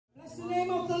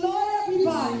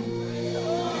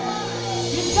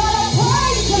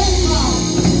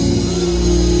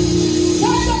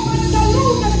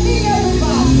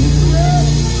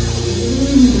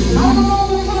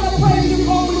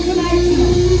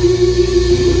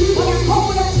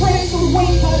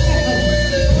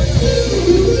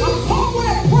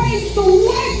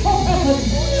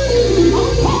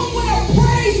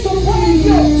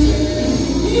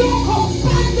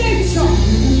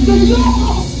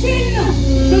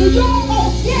don't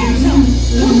forget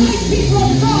tonight, people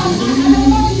of God. I don't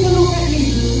want you to look at me.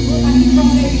 And it's from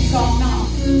David's song now.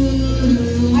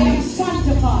 I am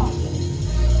sanctified.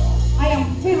 I am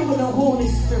filled with the Holy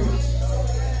Spirit.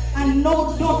 And no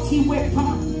dirty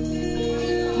weapon,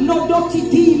 no dirty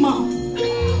demon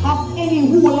have any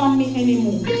hold on me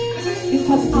anymore.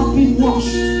 Because I've been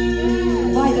washed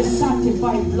by the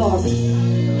sanctified blood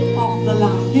of the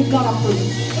Lamb. Give God a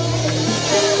praise.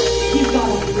 Give God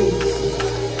a praise.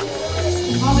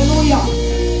 Hallelujah.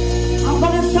 I'm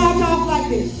going to start off like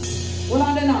this. Hold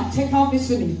on now. Take off this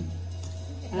with me.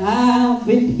 I've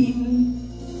been beaten.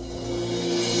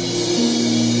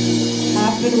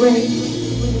 I've been raped.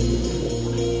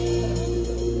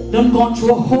 Done gone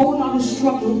through a whole lot of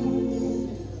struggle.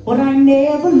 But I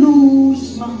never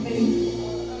lose my faith.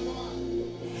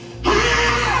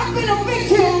 I've been a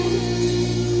victim.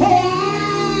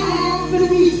 I've been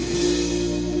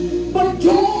weak. But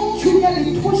don't you get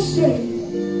it twisted.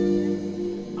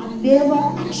 I never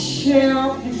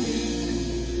accept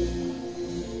defeat.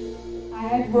 I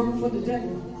had worked for the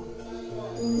devil.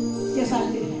 Yes,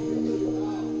 I did.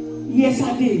 Yes,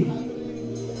 I did.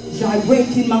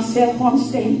 Gyrating myself on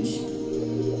stage.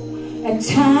 At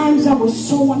times I was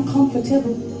so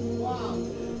uncomfortable.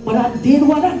 But I did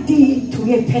what I did to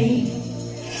get paid.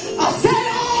 I said,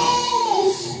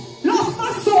 oh, lost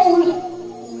my soul.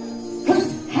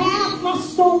 Because half my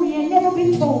story ain't never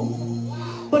been told.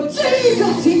 But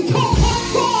Jesus, he took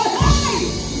control. Hey!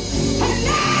 And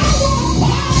now I'm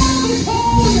part of his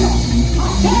whole. I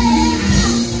said,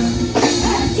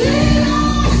 and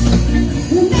Jesus,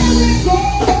 who never let go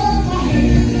of my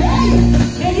hand. Hey!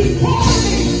 And he called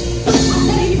me. I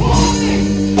said, he called me.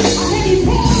 I said, he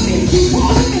called me. He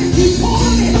called me. He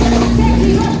called me. I said, he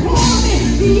just called me.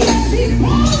 Yes, he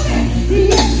called me.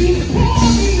 Yes, he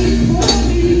called me. He called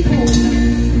me. He called me.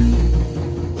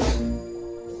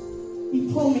 He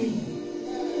pulled me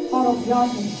out of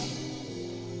darkness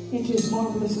into his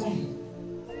marvelous light.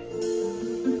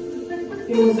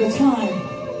 There was a time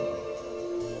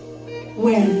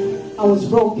when I was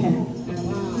broken.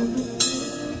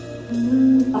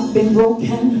 I've been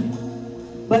broken,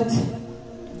 but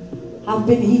I've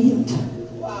been healed.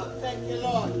 Wow, thank you,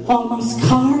 Lord. All my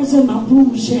scars and my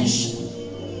bruises,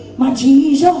 my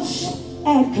Jesus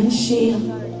had concealed.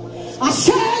 I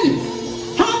said,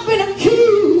 I've been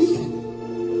accused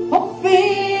of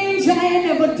things I ain't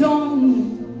never done.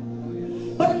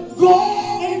 But go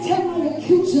and tell my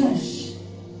accusers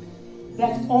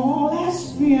that all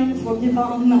has been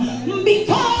forgiven.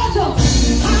 Because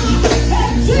I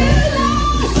have Jesus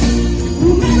who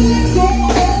never let go of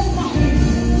my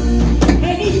hand.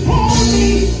 And he pulled me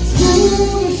through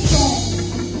the storm.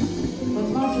 But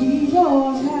my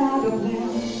Jesus had a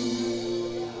plan.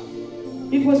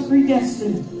 It was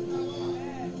predestined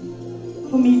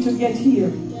for me to get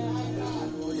here.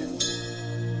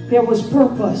 There was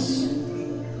purpose.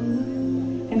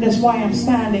 And that's why I'm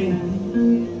standing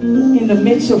in the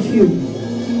midst of you,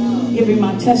 giving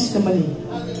my testimony.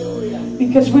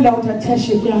 Because without a test,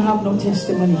 you can't have no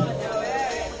testimony.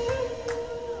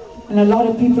 And a lot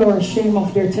of people are ashamed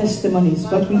of their testimonies,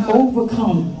 but we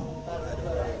overcome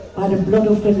by the blood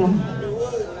of the Lamb.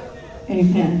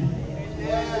 Amen.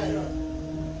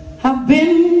 I've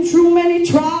been through many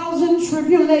trials and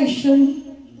tribulations.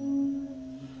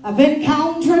 I've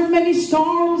encountered many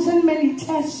storms and many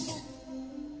tests.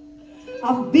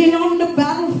 I've been on the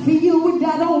battlefield with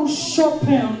that old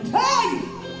serpent. Hey!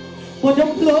 But the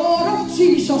blood of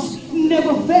Jesus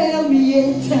never failed me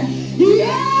yet.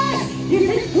 Yes! If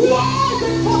it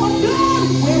wasn't for the blood,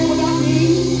 where would I be?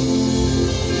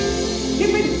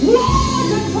 If it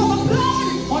wasn't for the blood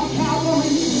on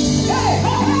Calvary. Hey,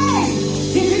 hey, hey!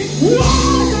 If it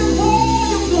wasn't for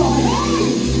the blood, hey!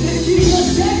 Then Jesus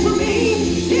said to me,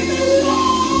 if it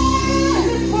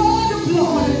wasn't for the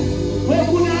blood, where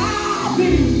would I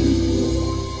be?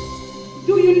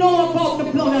 Do you know about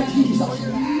the blood of Jesus?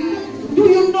 Do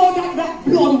you know that that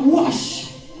blood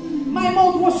wash? My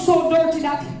mouth was so dirty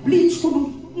that bleach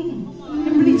couldn't.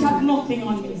 The bleach had nothing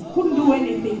on me. Couldn't do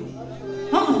anything.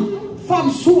 From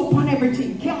soap and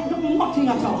everything. Can't do nothing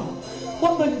at all.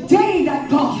 But the day that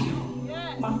God,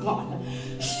 my God,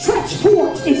 stretched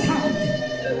forth his hand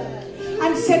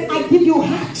and said, I give you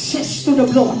access to the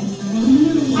blood.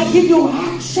 I give you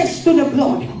access to the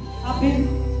blood. I've been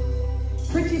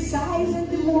criticized and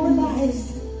demoralized.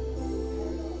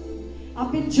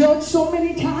 I've been judged so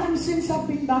many times since I've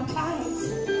been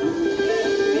baptized.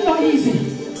 It's not easy.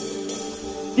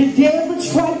 The devil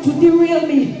tried to derail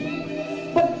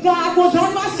me, but God was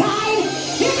on my side.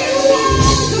 If it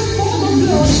wasn't for the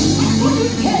blood, I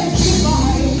couldn't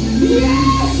testify.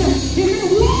 Yes, if it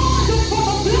wasn't for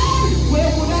the blood,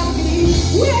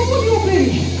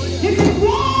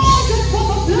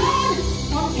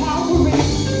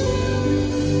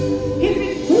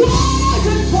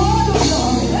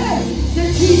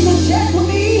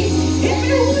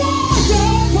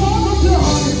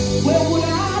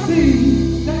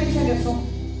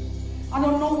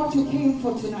 what you came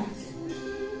for tonight.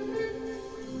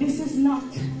 This is not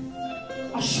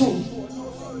a show.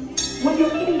 When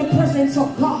you're in the presence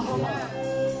of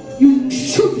God, you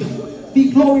should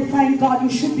be glorifying God. You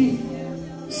should be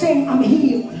saying, I'm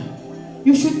healed.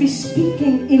 You should be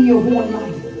speaking in your whole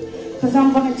life. Because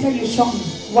I'm going to tell you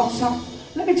something. What's up?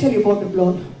 Let me tell you about the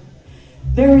blood.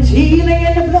 There is healing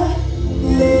in the blood.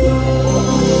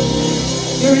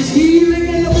 There is healing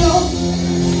in the blood.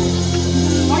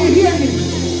 Are you hearing me?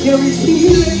 There is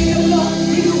healing in the blood.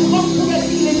 Will you come to get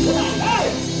healing tonight? Hey!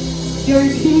 There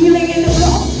is healing in the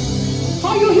blood.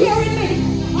 Are you hearing me?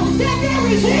 I said there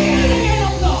is healing in the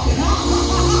blood.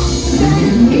 There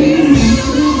is healing in the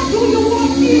blood. Do you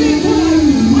want healing tonight?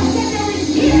 I said there is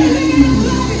healing in the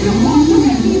blood. If you want to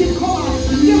get healing, come on.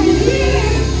 There is healing,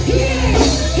 healing,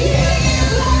 healing in the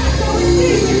blood. So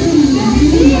receive it. There is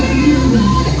healing in the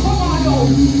blood. Come on, yo.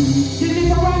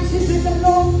 Deliverance is in the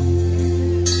blood.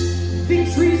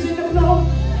 Victory is in the blood.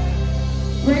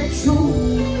 Breakthrough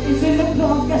is in the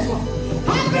blood. Guess what?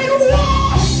 I've been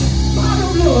washed by the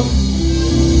blood.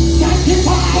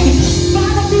 Sanctified by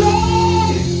the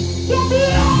blood. The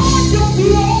blood, the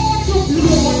blood, the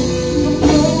blood, the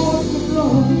blood, the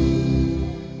blood.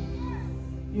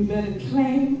 You better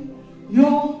claim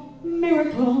your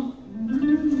miracle.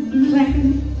 Claim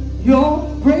your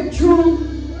breakthrough.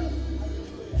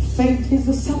 Faith is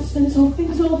the substance of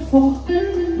things hoped for.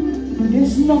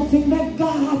 There's nothing that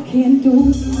God can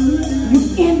do.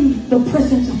 You're in the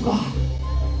presence of God.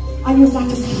 And you got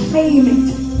to claim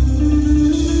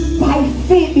it by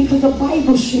faith, because the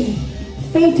Bible says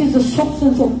faith is the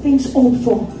substance of things hoped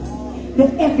for,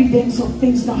 the evidence of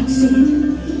things not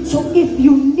seen. So if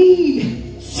you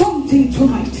need something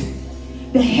tonight,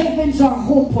 the heavens are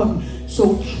open.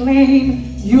 So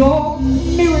claim your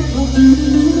miracle.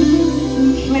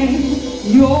 Claim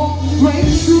your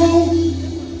breakthrough.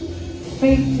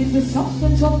 Faith is the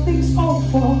substance of things hoped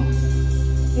for.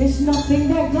 There's nothing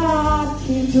that God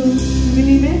can do.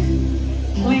 Believe it?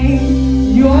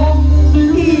 Claim your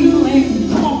healing.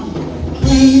 Come on.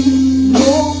 Claim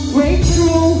your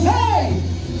breakthrough. Hey!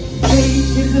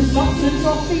 Faith is the substance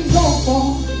of things hoped for.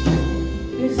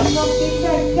 There's nothing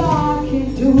that God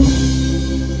can do.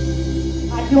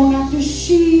 I don't have to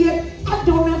see it. I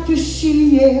don't have to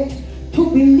see it to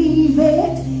believe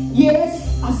it.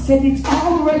 Yes, I said it's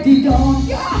already done.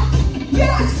 Yeah.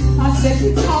 Yes, I said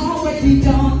it's already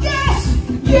done. Yes,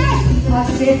 yes, I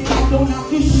said I don't have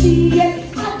to see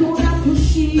it. I don't have to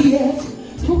see it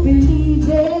to believe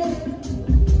it.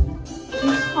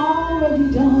 It's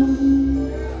already done.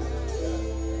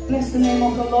 Bless the name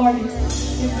of the Lord.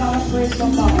 Give God a praise,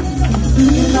 somebody.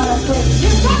 Give God a praise.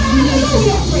 Give God a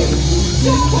hallelujah praise.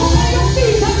 Jump on your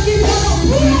feet and give God a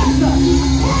praise.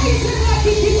 Praise Him like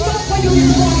He gives up for you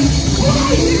this morning.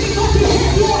 Praise Him because He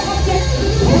kept you up of death.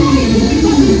 Praise Him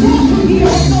because He brought you here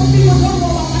and no people don't go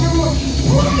up on the road.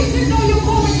 Praise Him though you're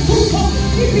going through some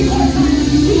difficult times.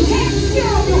 He takes care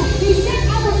of you. He said,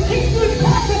 I will keep you in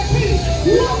perfect peace.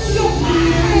 What's your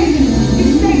mind? He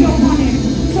stayed upon Him.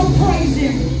 So praise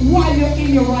Him while you're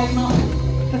in your right mind.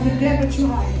 Because the devil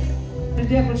tried. The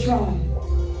devil tried.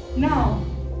 Now,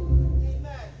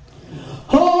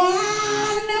 oh,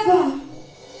 I never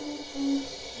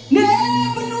knew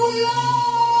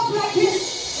love like this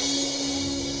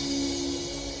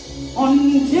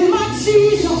until my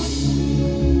Jesus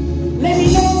let me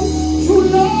know true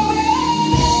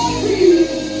love is.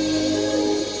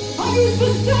 I used to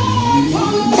search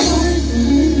all over,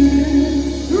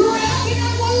 looking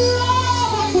at what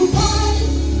love I could find,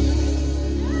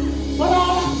 but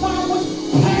all I found was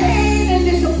pain and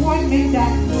disappointment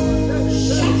that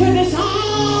shattered this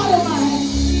heart of mine.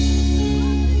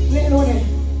 Lord,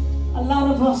 a lot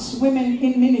of us women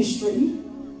in ministry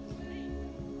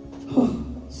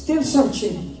still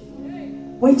searching,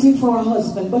 waiting for a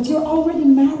husband, but you're already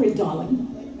married, darling.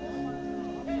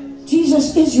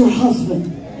 Jesus is your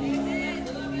husband,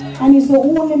 and He's the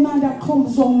only man that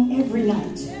comes home every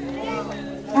night,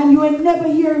 and you will never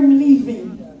hear Him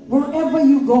leaving. Wherever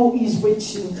you go, He's with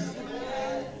you.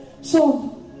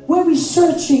 So when we're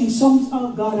searching,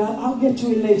 oh God, I'll get to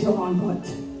it later on, but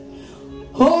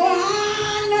oh,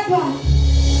 I never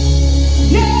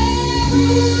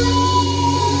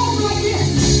love like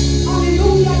this.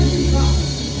 Hallelujah, Jesus.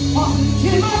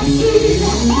 Until my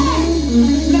Jesus,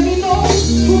 let me know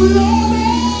to love me.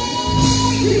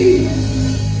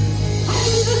 I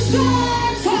used to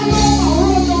search all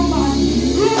over, no man.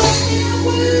 Looking at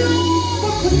what love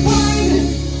I could find.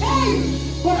 Hey,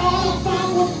 but all I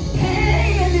found was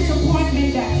pain and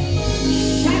disappointment that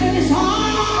shattered his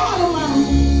heart of mine.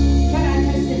 Can I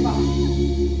testify?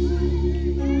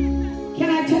 Can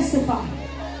I testify?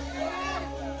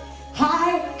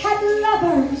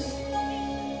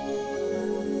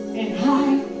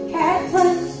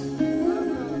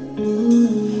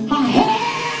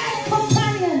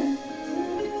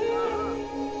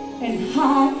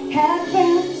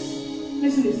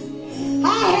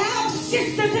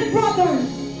 father,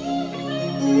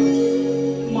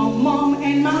 my mom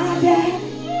and my dad.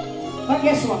 But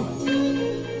guess what?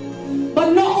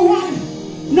 But no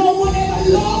one ever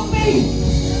loved me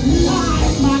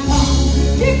like my God.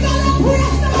 Give God a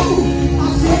praise now. I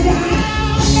said,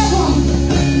 I'll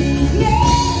never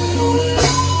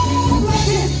love like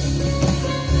this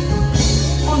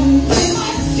until my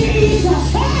Jesus,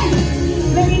 hey,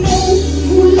 let me know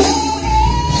who love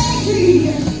every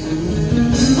year.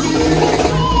 I just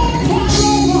start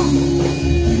all over,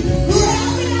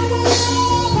 grabbing our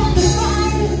love at the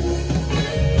fire.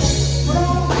 But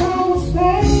all I was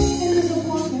pain and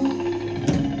disappointment,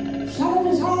 shut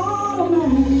his heart of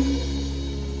mine.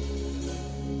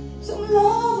 Some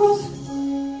love was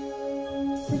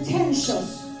pretentious,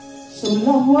 some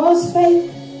love was fake.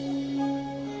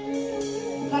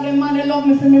 God, the man, they love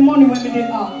me for my money when we did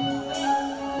that.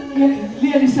 Yeah,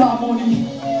 ladies have money.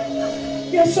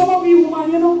 Yeah, some of you,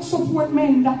 man, you don't support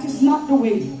men. That is not the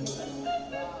way.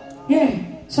 Yeah,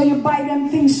 so you buy them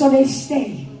things so they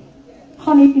stay.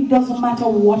 Honey, it doesn't matter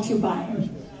what you buy.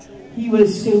 He will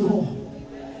still go.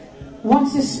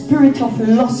 Once the spirit of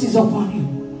lust is upon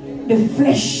him, the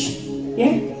flesh,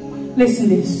 yeah? Listen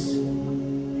to this.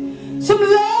 Some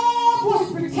love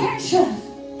was pretentious.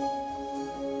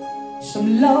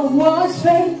 Some love was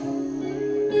fake.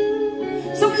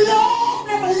 Some love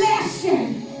never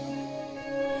lasted.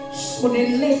 So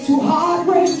they led to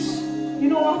heartbreaks. You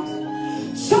know what?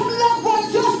 Some love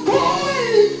was just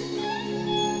going.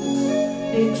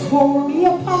 They tore me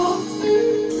apart.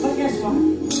 But guess what?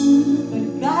 But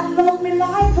God loved me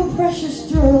like a precious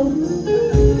jewel.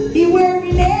 He wear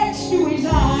me next to his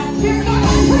heart. Give God a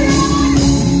praise.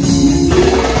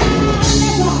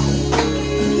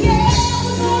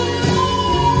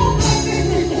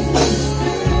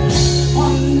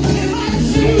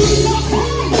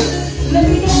 Let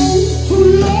me know to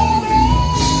love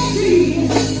every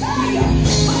day. I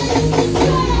just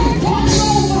start all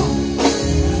over.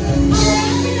 I'm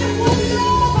rapping and one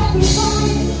love at the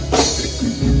time.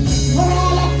 But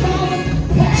all I found is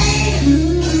pain,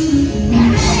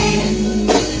 pain,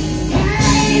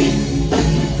 pain,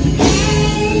 pain.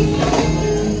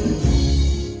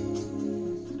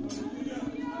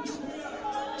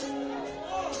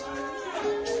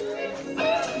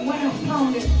 When I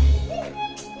found it,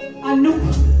 I knew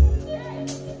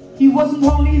he wasn't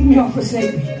going to leave me or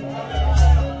forsake me.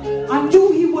 I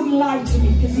knew he wouldn't lie to me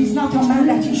because he's not a man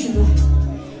that he should lie.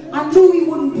 I knew he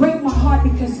wouldn't break my heart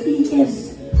because he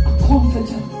is a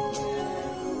comforter.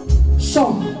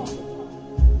 So,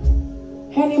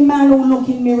 any man who look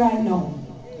at me right now,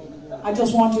 I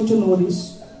just want you to know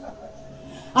this.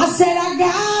 I said I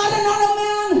got another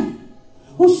man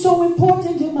who's so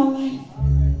important in my life.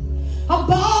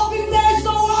 Above him there's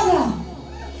no other.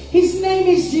 His name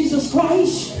is Jesus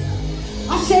Christ.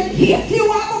 I said, if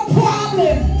you have a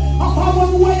problem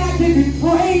about when I give you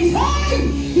praise, hey,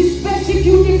 it's best if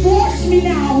you divorce me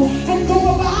now and go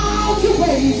about your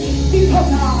ways,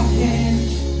 because I can't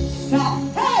stop,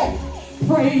 hey,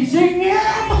 praising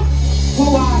him.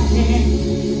 Oh, I can't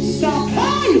stop,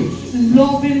 hey,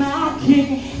 loving my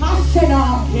King. I said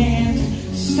I can't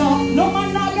stop. No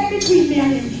man not get between me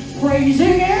and him.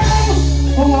 Praising him.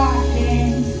 Oh, I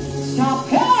can't stop,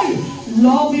 hey,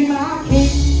 loving my King.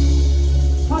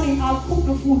 Honey, I'll cook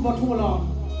the food, but hold on.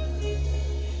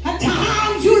 At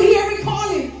times you'll hear me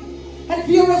calling at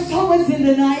various hours in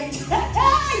the night.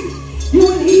 Hey, you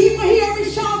will even hear me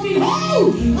shouting,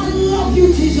 oh, I love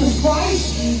you, Jesus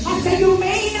Christ. I said, you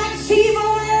may not see my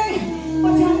way,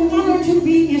 but I'm honored to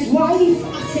be his wife.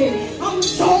 I said, I'm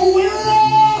so in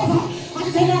love.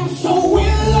 I said, I'm so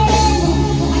in love.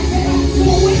 I said, I'm so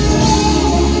in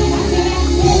love. I said, I'm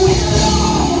so in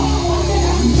love. I said,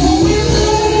 I'm so in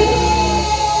love.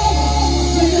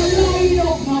 With the light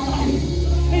of my life.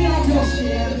 And I just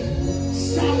said,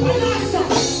 stop and I stop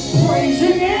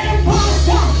praising him,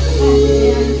 Pastor. I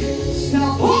can't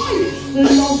stop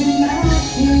loving my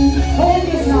King. Oh,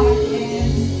 yes, I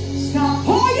can't stop.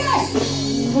 Oh, yes,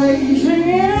 praising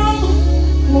him.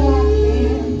 Oh, I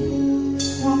can't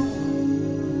stop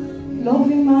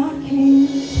loving my King.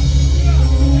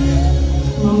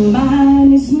 My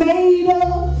mind is made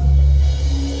up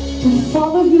to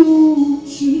follow you,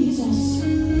 Jesus.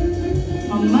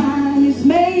 My mind is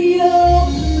made up.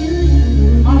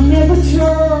 I'll never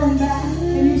turn back.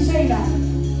 Can you say that?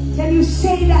 Can you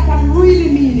say that and really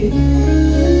mean it?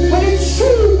 But the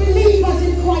true believers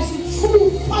in Christ, the true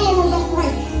followers of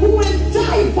Christ, who will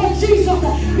die for Jesus,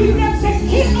 we never say,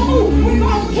 kill them, we're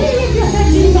going to kill if you say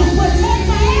Jesus. But take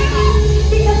my hand off,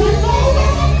 because I know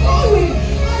where I'm going.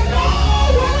 I know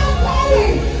where I'm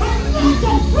going. I'm not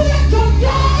afraid to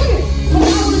die. So I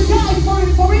will die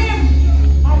for him.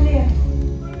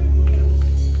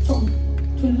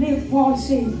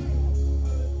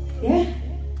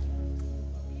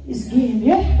 is again,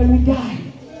 yeah, when we die.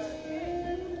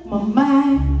 My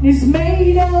mind is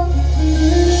made up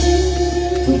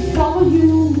to follow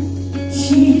you,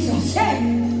 Jesus. Hey,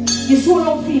 you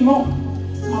swallow me more.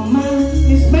 My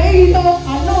mind is made up.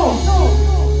 I know.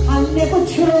 I'll never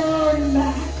turn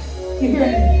back. You hear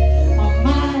me? My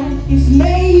mind is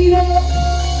made up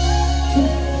to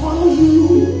follow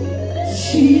you,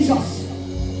 Jesus.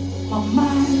 My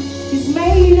mind is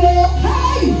made up.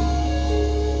 Hey!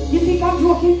 You think I'm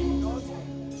joking?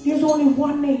 There's only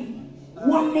one name.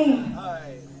 One name.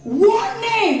 One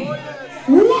name.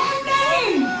 One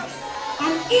name.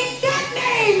 And in that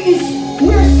name is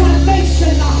where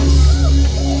salvation lies.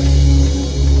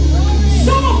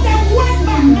 Some of them went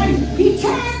back and he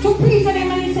turned to Peter and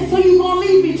them and he said, so you gonna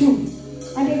lead me to?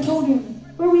 And they told him,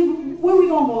 where we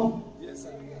gonna go?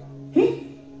 Hey?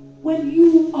 When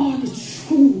you are the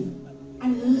true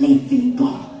and living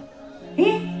God.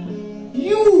 Hey?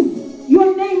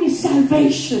 Your name is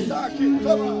salvation.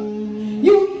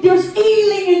 There's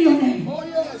healing in your name.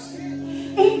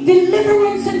 And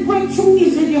deliverance and breakthrough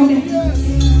is in your name.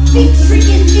 Victory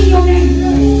is in your name.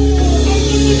 And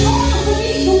in order for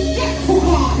me to get to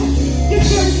God, if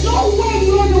there's no way,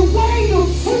 you're the way, the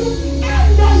truth, and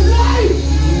the life,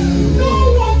 no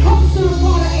one comes to the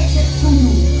Father except through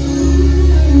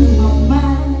you. My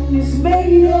mind is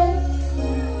made up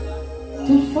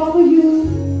to follow you,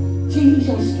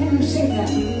 Jesus. Can you say that?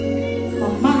 My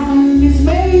mind is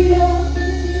made up.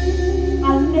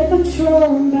 I'll never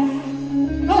turn back.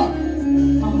 Oh,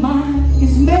 my mind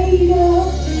is made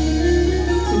up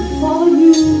to follow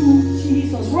you,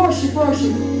 Jesus. Worship.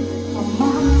 My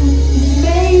mind is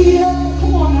made up.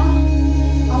 Come on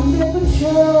now. I'll never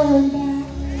turn back.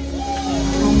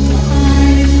 My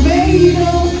mind is made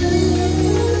up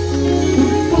to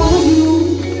follow you,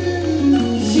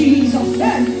 Jesus.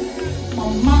 Hey. My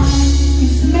mind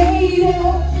is made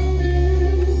up.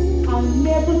 I'll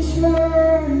never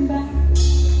turn back.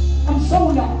 I'm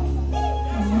sold out.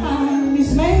 My mind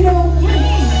is made up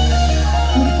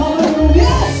to follow you.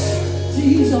 Yes,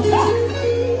 Jesus.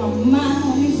 My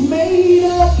mind is made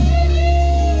up.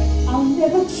 I'll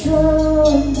never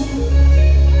turn back.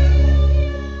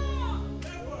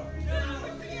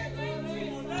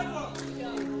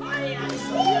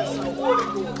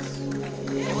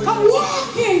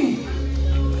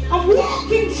 I'm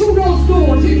walking through those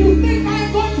doors. If you think I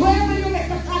ain't going to heaven, you make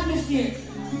a sad mistake.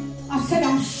 I said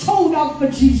I'm sold out for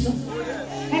Jesus.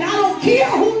 And I don't care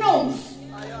who knows.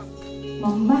 My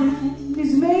mind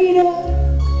is made up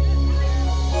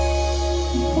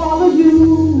to follow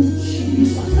you,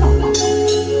 Jesus.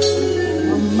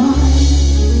 My mind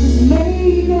is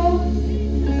made up.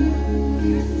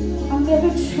 I'll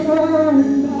never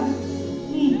turn back.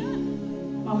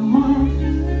 My mind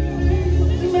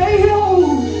is made up.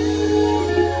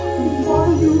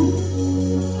 You,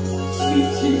 sweet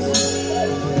Jesus.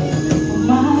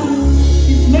 My mind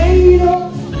is made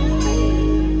up.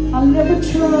 I'll never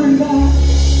turn back.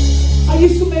 I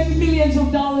used to make millions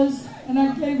of dollars and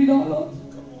I gave it all up.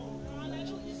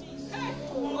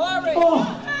 Oh,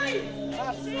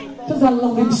 because I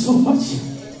love him so much.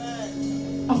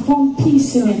 I found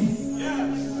peace in him.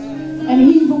 And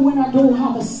even when I don't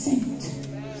have a cent,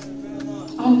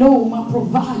 I know my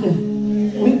provider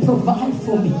will provide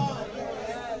for me.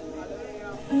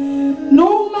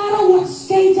 No matter what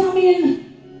state I'm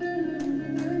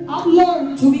in, I've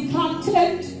learned to be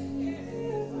content.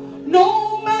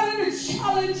 No matter the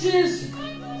challenges,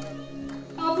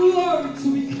 I've learned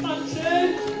to be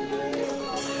content.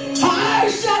 I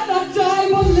shall not die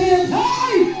but live.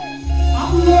 Hey!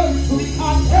 I've learned to be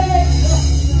content.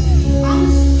 I'm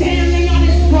standing on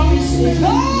his promises.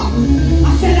 Oh! I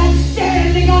said I'm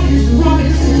standing on his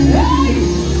promises. Hey!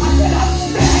 I said I'm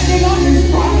standing on his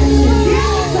promises.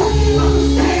 Yes! I'm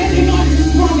standing on his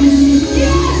promises.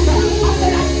 Yes! I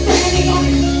said I'm standing on it.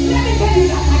 Let me tell you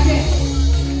that again.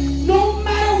 No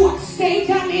matter what state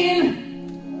I'm in,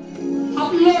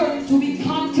 I've learned to be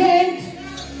content.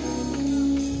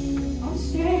 I'm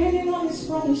standing on his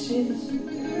promises.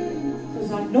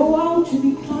 Because I know how to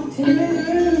be content.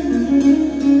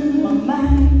 My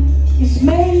mind is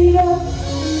made up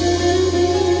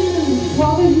to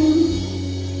follow you,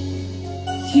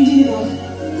 Jesus.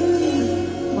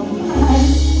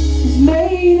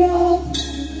 Made up,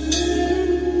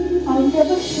 I'll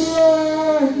never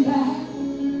turn back.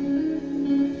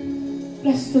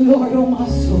 Bless the Lord, oh my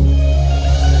soul.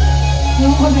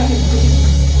 Lord, everything.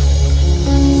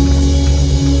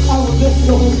 I will bless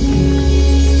the Lord.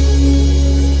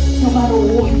 No matter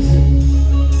what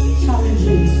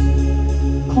challenges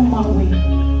come my way,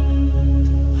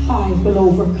 I will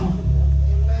overcome.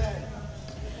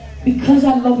 Because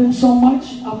I love him so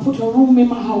much, I put a room in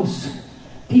my house.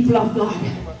 People of God.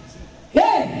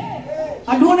 Hey!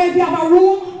 I don't know if you have a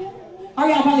room or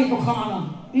you have a little corner.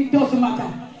 It doesn't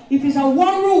matter. If it's a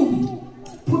one room,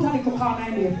 put a little corner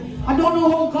in there. I don't know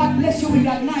how God bless you with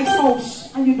that nice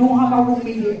house and you don't have a room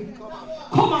in there.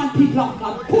 Come on, people of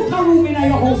God. Put a room in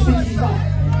your house with Jesus.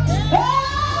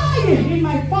 Hey! In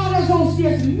my Father's house,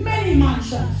 there's many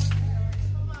mansions.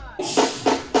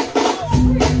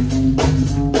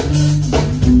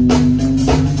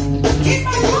 In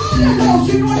my Father's house,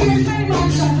 you know there's many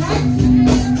mansions, right?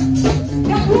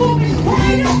 The room is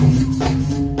wide up.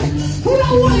 Full of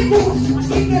Holy Ghost. I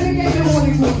think they get the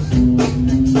Holy Ghost.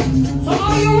 So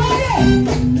are you ready?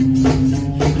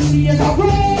 There's a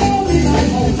room in my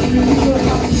house.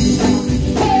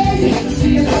 Hey,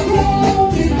 there's a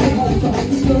room in my house.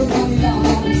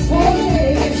 Oh,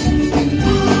 yes.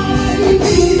 I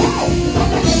believe.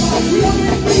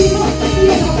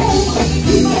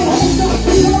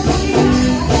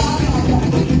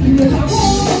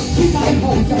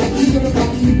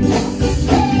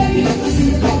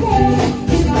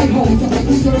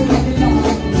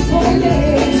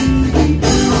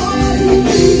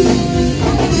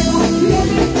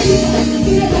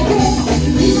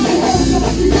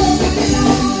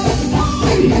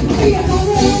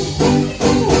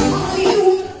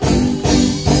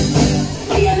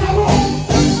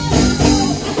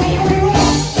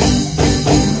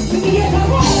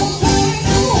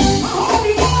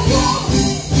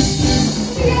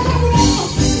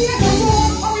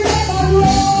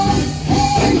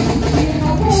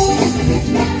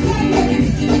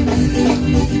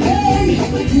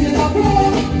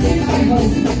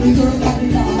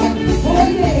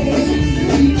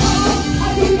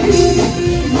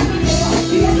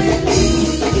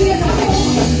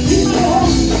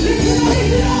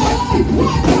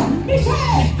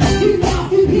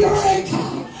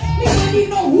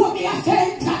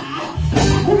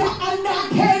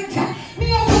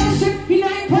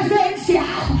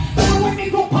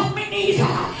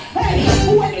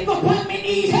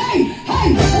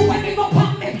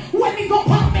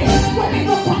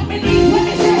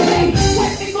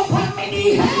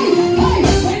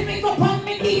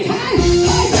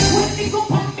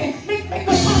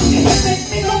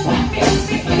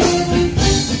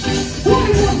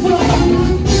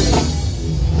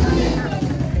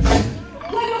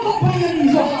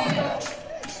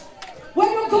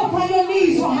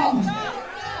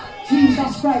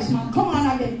 Jesus Christ, man. Come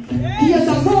on again. Here's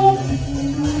a room.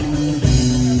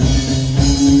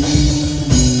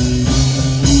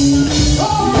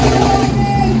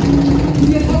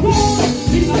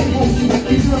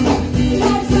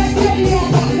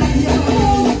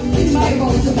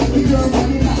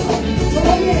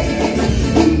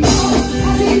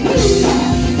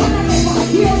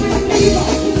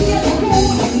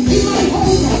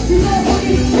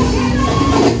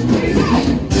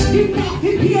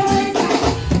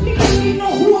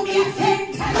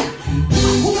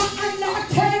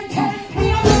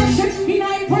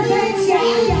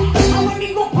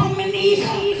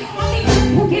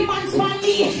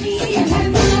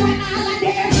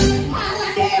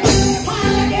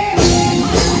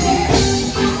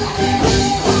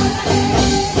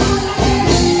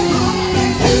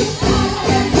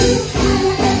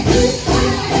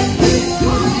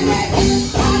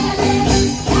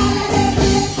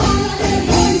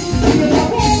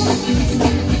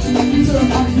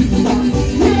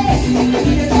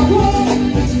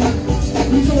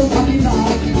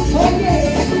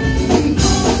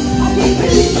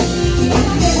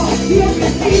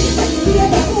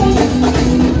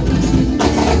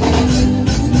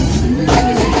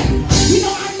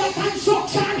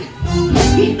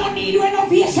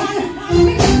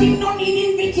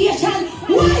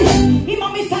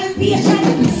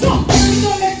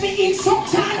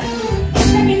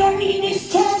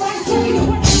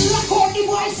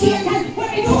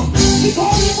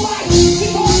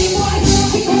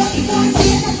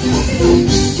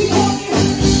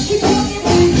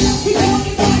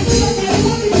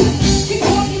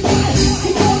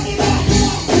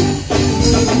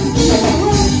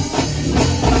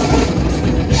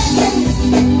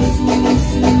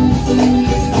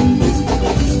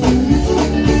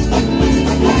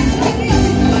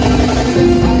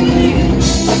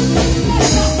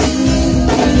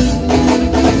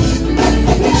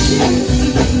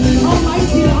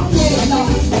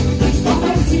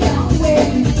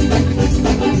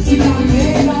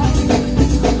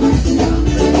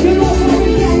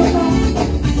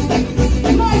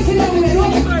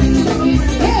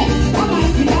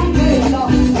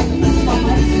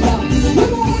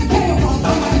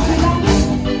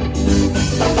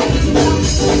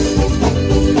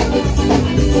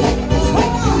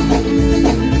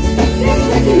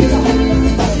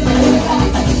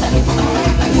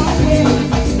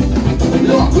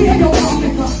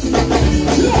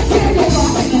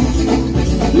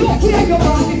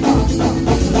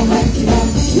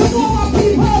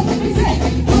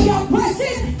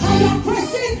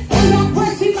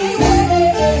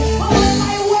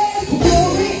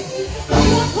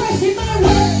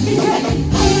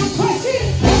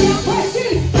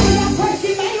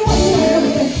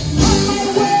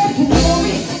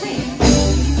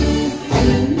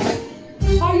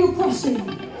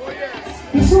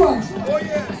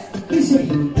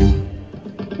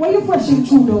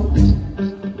 Lord.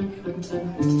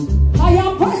 I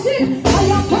am pressing, I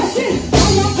am pressing, I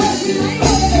am pressing my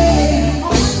way. I'm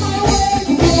on my way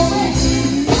to glory.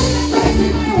 I am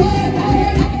pressing my way.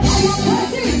 I am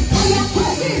pressing, I am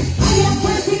pressing, I am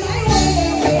pressing my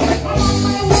way. I'm on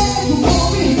my way to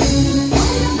glory. I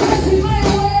am pressing my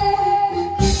way.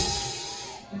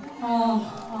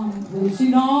 I'm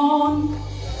pressing on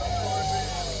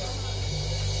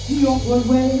the upward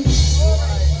way.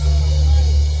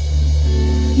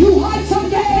 You had some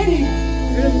gaining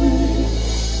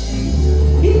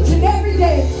each and every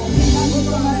day.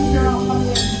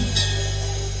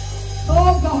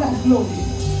 Oh God, I glory.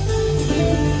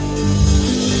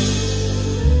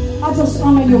 I just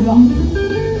honor you, God.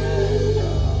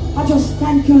 I just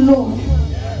thank you, Lord,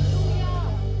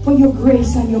 for your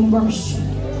grace and your mercy.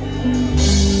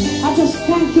 I just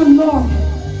thank you, Lord,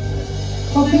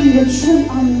 for being the true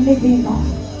and living God.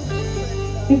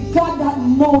 The God that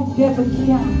no devil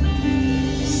can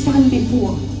stand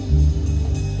before.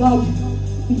 God,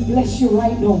 we bless you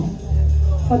right now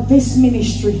for this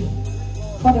ministry,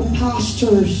 for the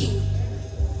pastors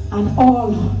and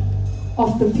all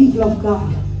of the people of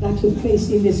God that you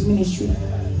placed in this ministry.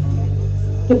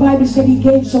 The Bible said he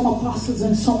gave some apostles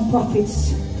and some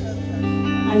prophets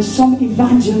and some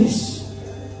evangelists,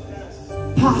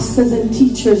 pastors and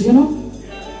teachers, you know,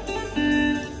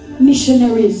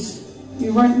 missionaries.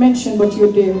 You weren't mentioned, but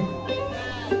you're there.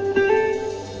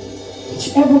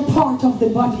 Whichever part of the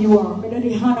body you are, whether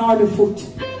the hand or the foot,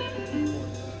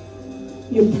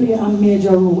 you play a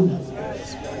major role.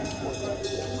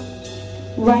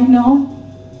 Right now,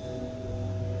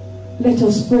 let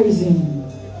us praise him.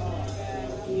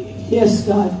 Yes,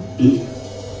 God.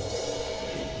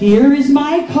 Here is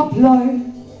my cup, Lord.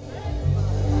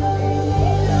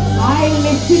 I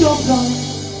lift it up, Lord.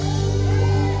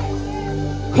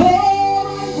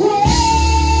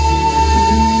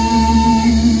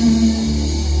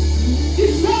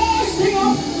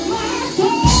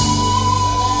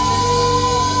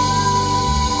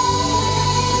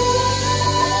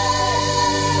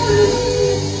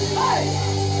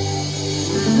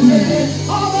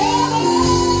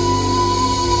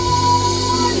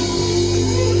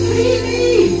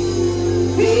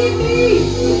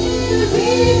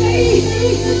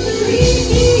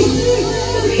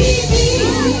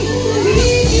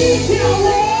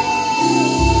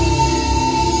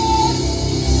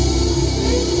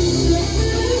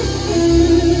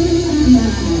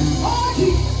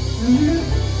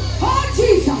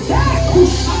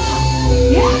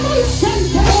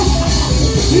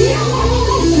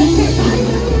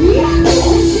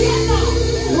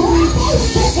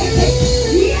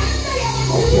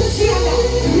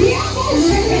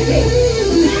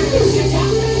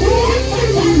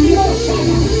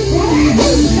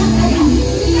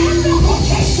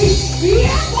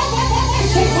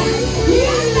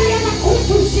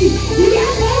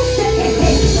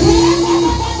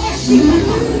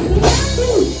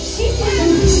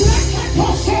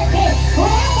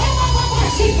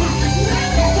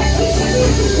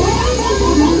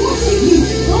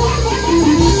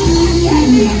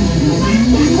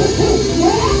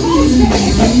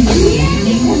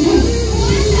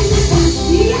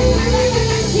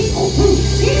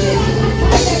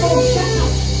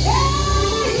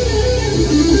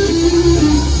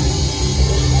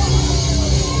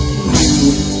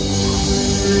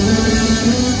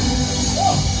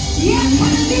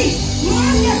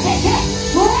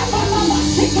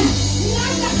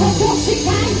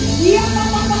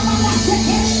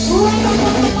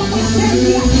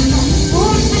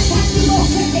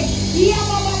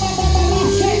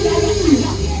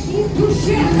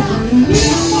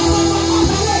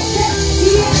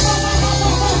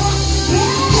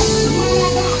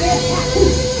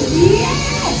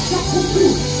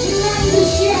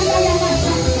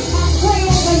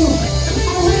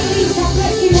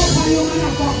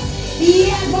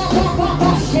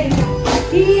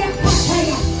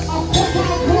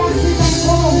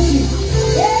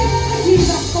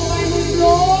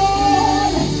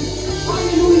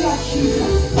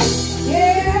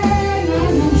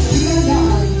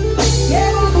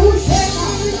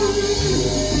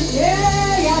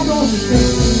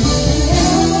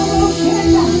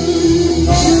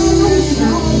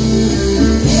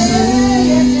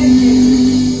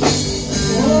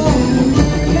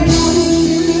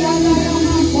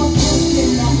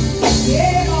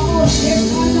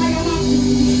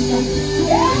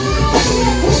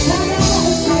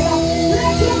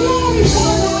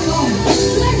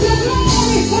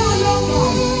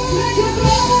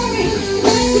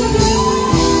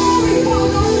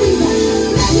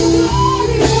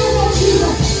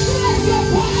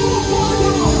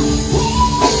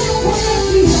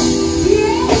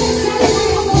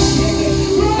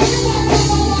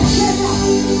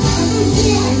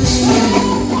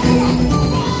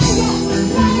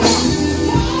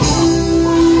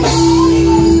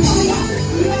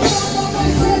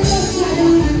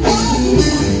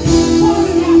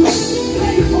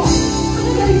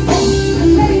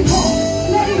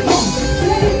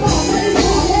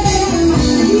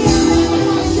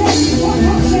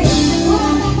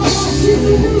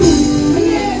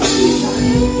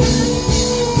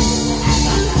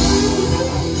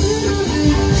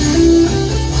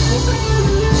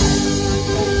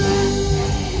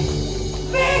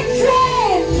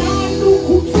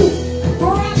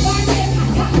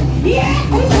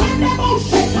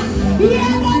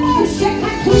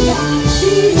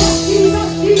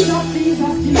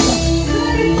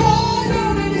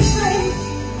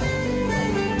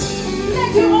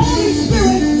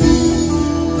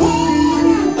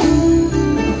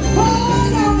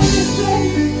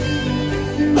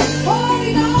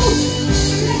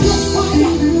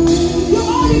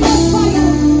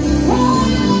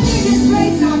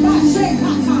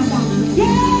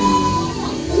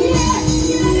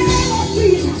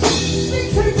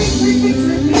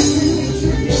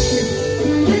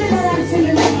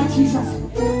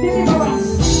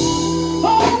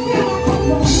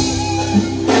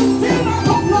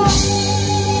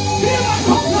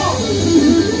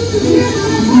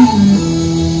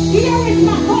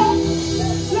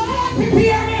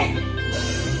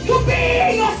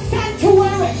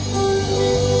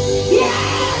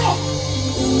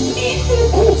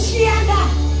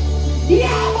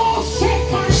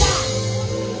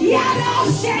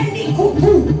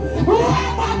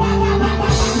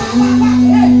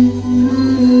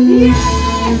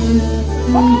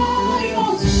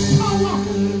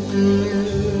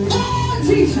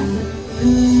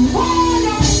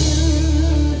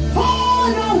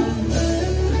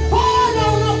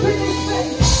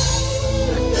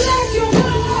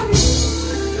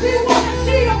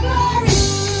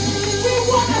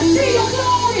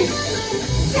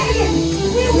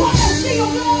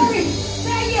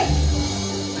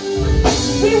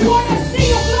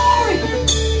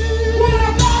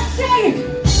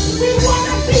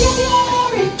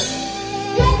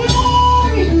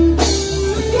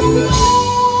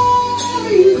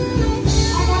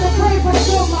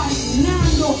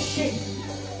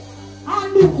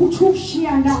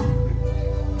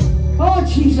 Oh,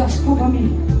 Jesus, cover me.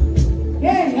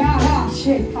 Yeah, yeah,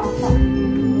 shake,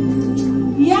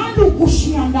 Yanu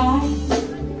Kushianda.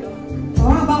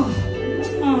 Rabba.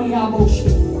 Ayaboshi.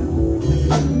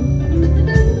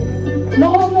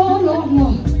 Lord, Lord, Lord,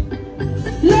 Lord.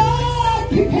 Lord,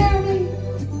 prepare me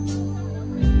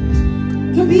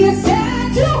to be a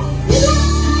statue.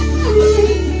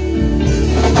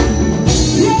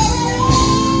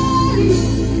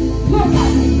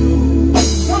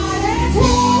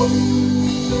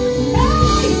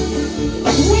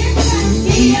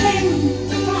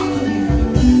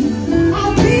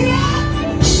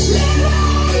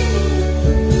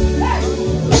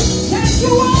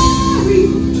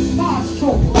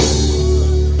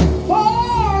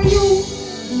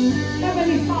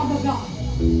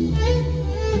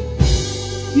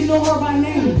 You know her by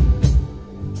name.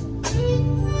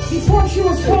 Before she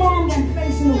was formed and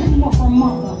placed in the womb of her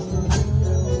mother,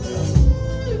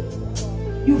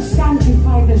 you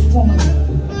sanctify this woman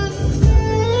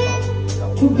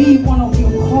to be one of your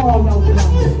called out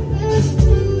ones,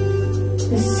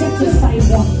 the set aside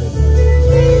one.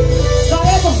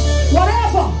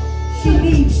 Whatever she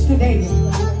needs today,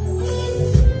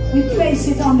 we place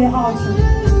it on the altar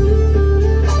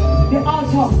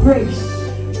of grace.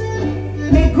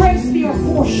 May grace be your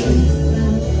portion.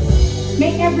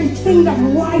 May everything that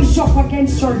rises up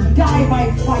against her die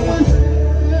by fire.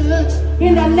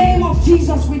 In the name of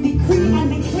Jesus, we decree and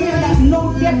declare that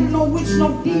no devil, no witch,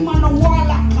 no demon, no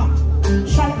warlock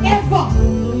shall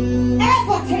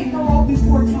ever take her out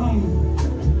before time.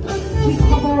 We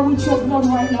cover her with your blood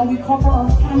right now. We cover her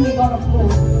family, God of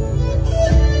glory.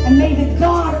 And may the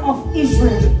God of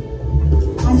Israel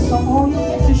answer all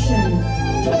your petitions.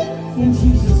 In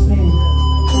Jesus' name.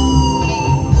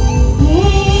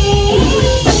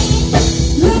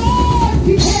 Lord,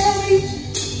 prepare me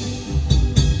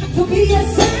to be a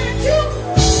statue.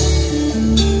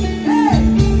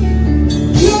 Hey,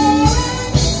 you're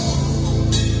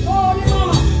oh,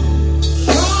 Mama,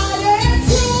 tried and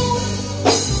true.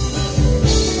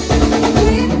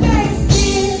 With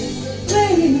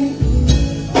thanksgiving,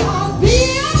 I'll be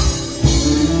a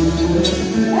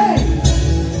hey.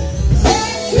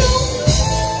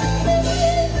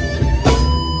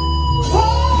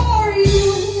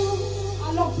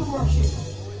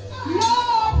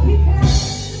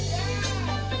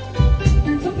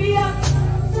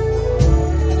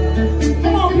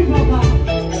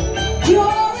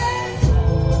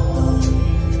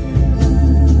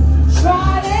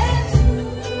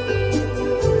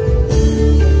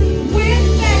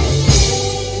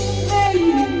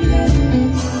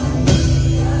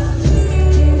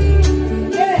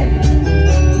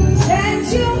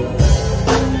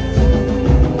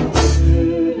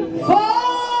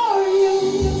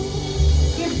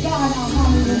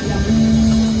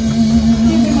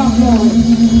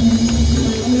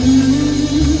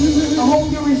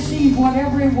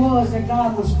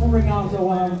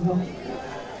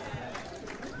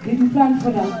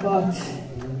 for that, but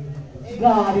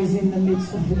God is in the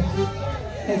midst of it.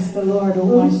 Bless the Lord,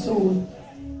 oh my soul.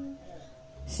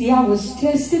 See, I was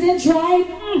tested and tried,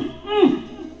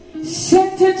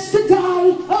 sentenced to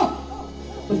die,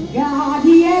 but God,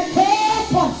 He had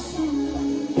purpose.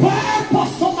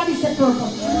 Purpose. Somebody said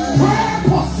purpose.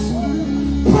 Purpose.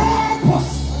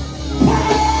 Purpose.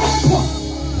 Purpose.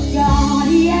 God,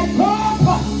 He had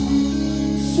purpose.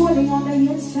 Sweating on the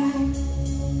inside.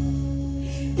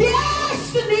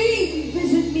 Destiny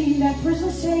visit me in that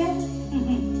prison cell.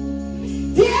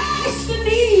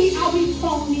 Destiny, I'll be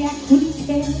phony, I couldn't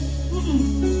tell.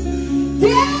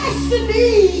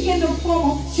 Destiny in the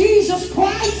form of Jesus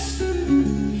Christ.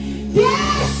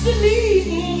 Destiny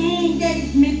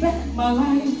gave me back my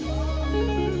life.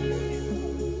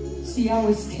 See, I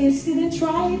was tested and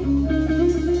tried,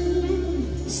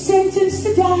 sentenced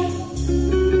to die,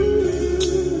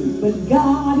 but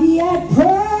God, He had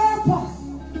purpose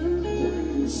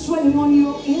swelling on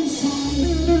your inside.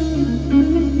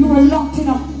 You were locked in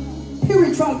a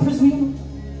spiritual prison,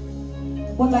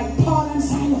 but like Paul and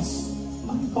Silas,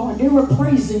 my God, they were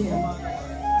praising Him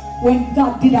when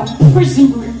God did a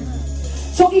prison break.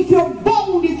 So if you're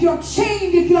bound, if you're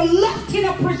chained, if you're locked in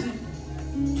a prison,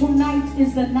 tonight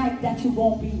is the night that you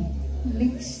won't be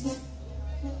released.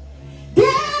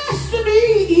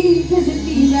 Destiny visit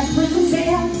me in that prison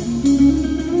cell.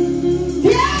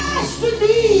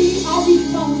 Destiny, I'll be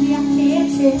phony, I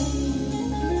can't tell.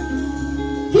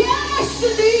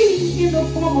 Destiny in the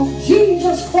form of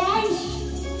Jesus Christ.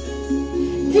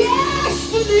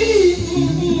 Destiny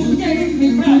gave me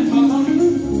back my life.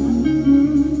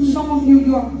 Some of you,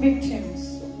 you're victims.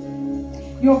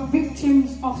 You're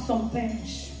victims of some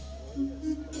things.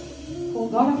 Oh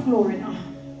God of glory now.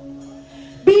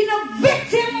 Being a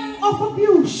victim of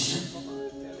abuse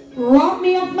robbed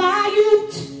me of my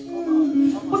youth.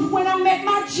 But when I met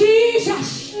my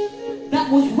Jesus,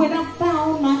 that was when I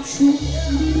found my truth.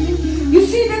 You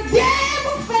see, the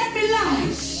devil fed me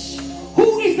lies.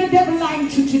 Who is the devil lying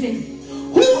to today?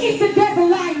 Who is the devil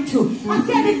lying to? I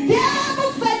said the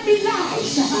devil fed me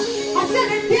lies. I said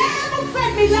the devil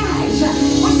fed me lies. I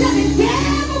said the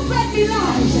devil fed me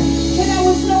lies. Said I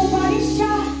was nobody's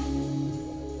child,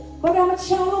 but I'm a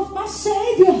child of my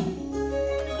Savior,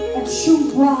 a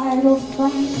true bride of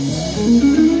Christ.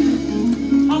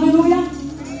 Hallelujah.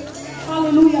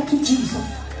 Hallelujah to Jesus.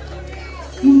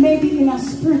 You may be in a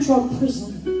spiritual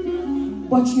prison,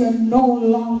 but you're no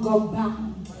longer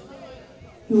bound.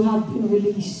 You have been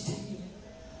released.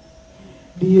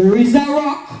 There is a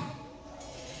rock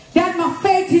that my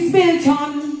faith is built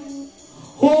on.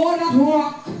 Oh, that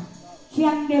rock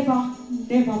can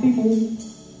never be moved.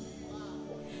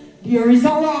 There is a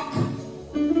rock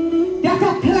that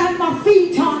I plant my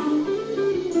feet on.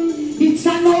 It's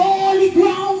an holy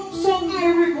ground, so I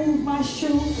remove my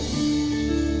shoes.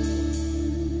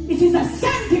 It is a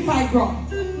sanctified ground.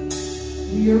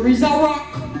 There is a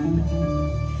rock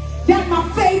that my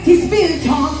faith is built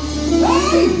on.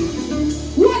 Hey!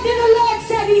 What did the Lord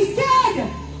say? He said,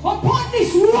 upon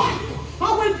this rock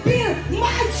I will build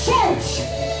my church.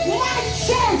 My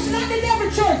church, not the devil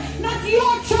church, not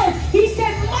your church. He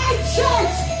said, my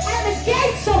church and the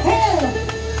gates of hell.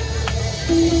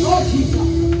 Oh Jesus.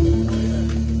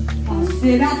 I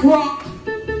say that rock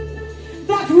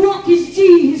is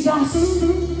Jesus.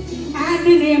 And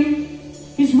in Him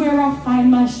is where I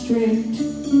find my strength.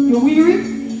 You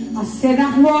weary? I said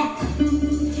that rock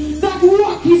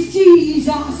is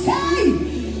Jesus. Hey,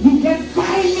 you can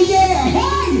find me there.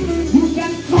 Hey, you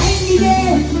can find me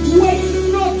there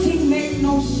when nothing makes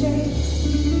no sense.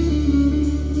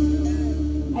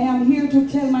 I am here to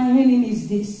tell my enemies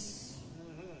this.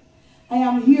 I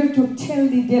am here to tell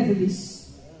the devil this.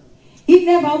 It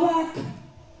never work.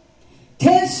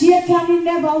 Tell Satan it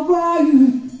never work.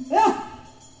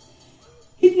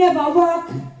 It never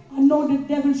work. I know the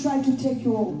devil tried to take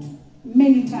you out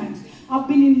many times. I've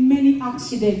been in many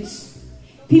accidents.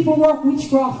 People work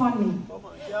witchcraft on me.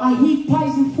 I eat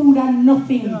poison food and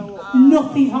nothing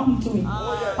happened to me.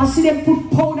 I see them put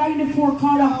powder in the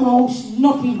 4-car house,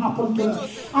 nothing happened to me.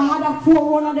 I had a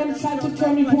 4-1 of them try to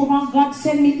turn it over and God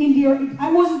sent me in there. I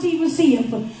wasn't even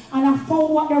safe. And I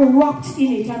found what they wrapped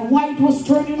in it and why it was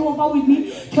turning over with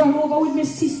me, my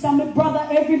sister, my brother,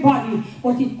 everybody.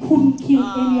 But it couldn't kill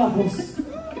any of us.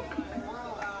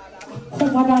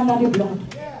 Covered under the blood.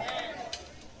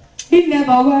 It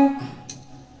never worked.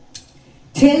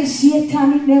 Tell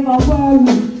Satan it never worked.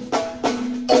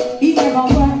 It never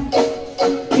worked.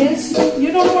 Tell Satan,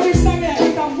 you don't know what this song is.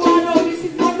 You can go on now, this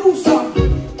is my new song. Tell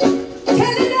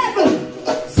the devil,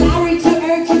 sorry to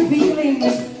hurt your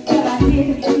feelings, but I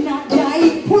did not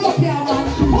die. Pull up here, man.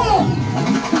 Pull up.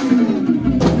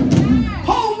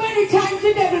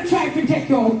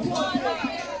 you out.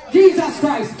 Jesus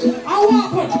Christ. I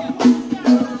walk with.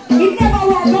 It never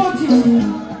worked, don't it?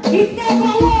 It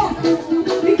never worked.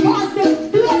 Because the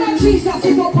blood of Jesus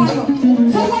is upon you.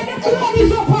 So when the blood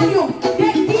is upon you,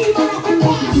 that demon have to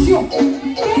pass you.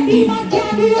 That demon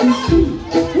can't do you nothing.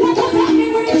 What was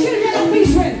happening with the children of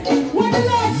Israel? When the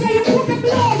Lord said you put the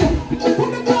blood on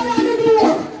the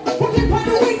door, put it on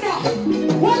the window.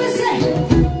 What we say?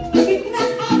 It's not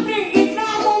happening, it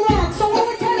never works. So what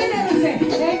we telling them is say,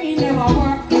 hey, it never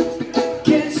work.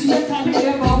 Kill Satan, it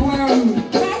never work.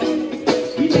 Right?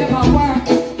 It never work.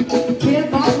 Kill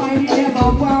Batman, it never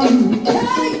work.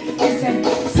 Hey! He said,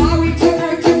 sorry to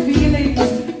hurt your feelings,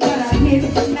 but I did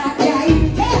not die.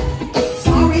 Yeah.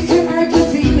 Sorry to hurt your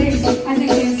feelings, as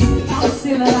it is, I'm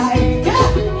still alive. Yeah.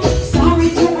 Sorry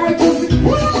to hurt your feelings.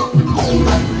 Pull up!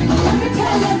 Let me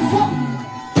tell them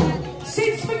something.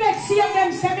 Since we next year,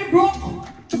 them say me broke.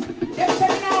 Them say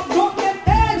me now broke them.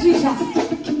 Hey, Jesus.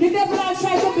 The devil has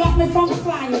tried to block me from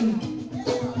flying.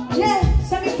 Yeah,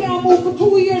 so me can't move for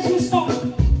 2 years, me stop.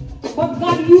 But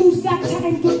God used that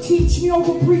time to teach me how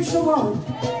to preach the word.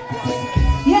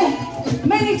 Yeah,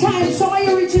 many times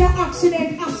somebody reach in an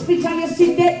accident, hospital, you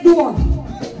see that door.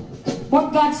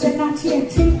 But God said, not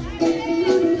yet.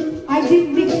 I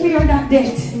didn't declare that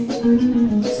death.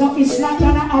 So it's not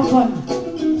gonna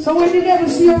happen. So when the devil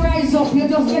see you rise up, you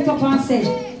just get up and say,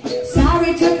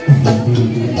 sorry to...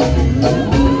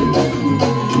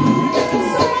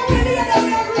 Someone when the devil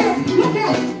in a grave, look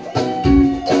here.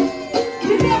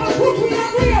 The devil put you in a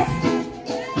grave.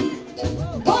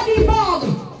 Body bag.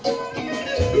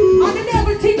 And the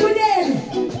devil think we're dead.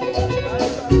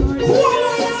 Who are you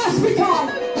in the hospital?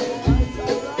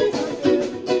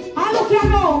 And look here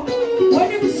now. When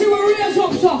they see we raise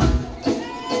up, so.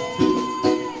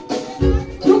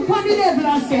 Look on the devil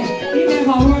and say, it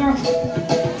never worked.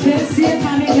 Tell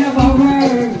Satan it never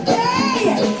worked. Hey!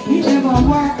 It never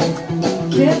worked.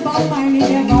 Tell Batman it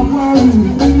never worked.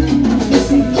 You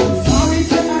see, sorry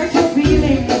to hurt your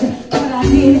feelings, but I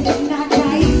did not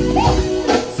die.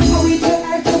 Sorry to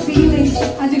hurt your feelings,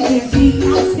 as you can see,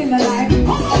 I'm still alive.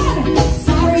 Come on!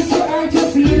 Sorry to hurt your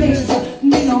feelings,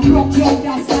 me no broke your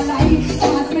that's a lie.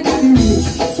 Cause me that rich,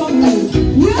 so rich.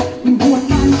 Yeah, we won't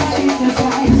man that in the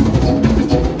size.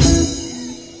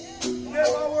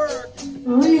 Never worked.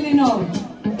 Really no.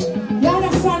 You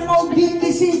understand how deep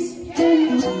this is?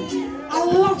 A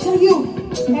lot of you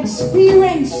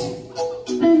experience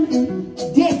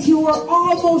that you were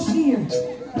almost here.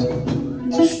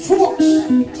 Strokes.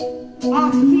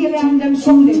 I feel on them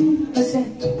someday. They say,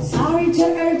 sorry to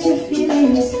hurt your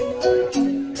feelings.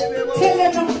 Tell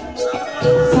them,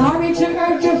 sorry to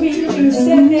hurt your feelings.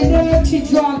 Send the dirty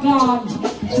dragon.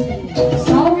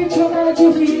 Sorry to hurt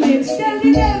your feelings. Tell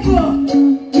the devil.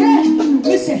 Yeah,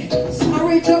 listen.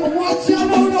 Sorry to watch you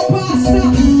know the pastor.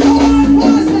 Come on,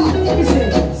 pastor. He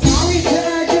said, sorry to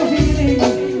hurt your feelings,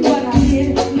 but I did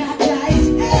not die.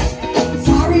 Hey.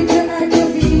 Sorry to hurt your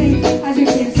feelings, as you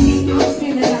can see, I'm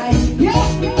still alive. Yeah.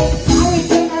 Sorry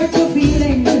to hurt your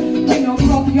feelings. We don't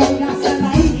broke your that's a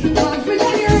lie. Cause we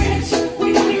got the rich, we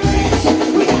got the rich,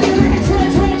 we got the rich,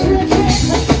 rich, rich, rich, rich.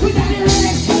 We got the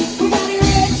rich, we got the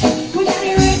rich, we got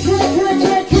the rich, rich, rich,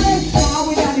 rich, rich. Now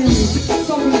we got the rich,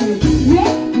 so we rich. Yeah.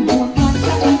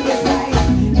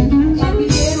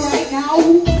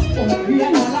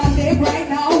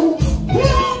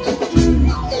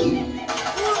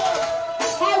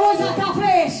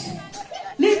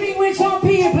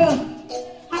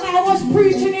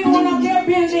 Preaching in one of their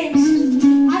buildings,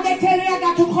 and they tell me I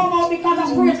got to come out because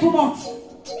I pray too much.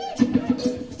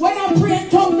 When I pray in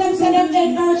tongues, them say them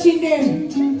ain't hurting them.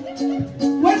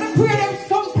 When I pray, them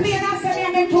complain and say me I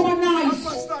make too much noise.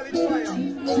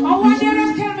 And one day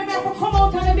them tell me I have to come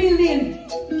out of the building.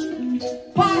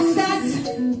 Pastors,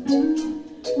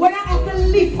 when I have to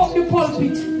lift up the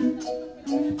pulpit,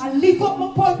 I lift up my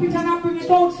pulpit and I bring it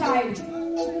outside,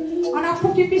 and I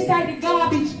put it beside the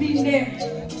garbage bin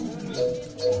there.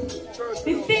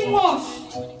 The thing was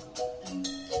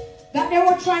that they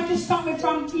were trying to stop me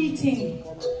from eating.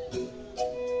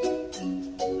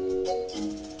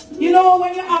 You know,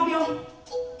 when you have your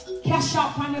cash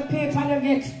up and your paper, you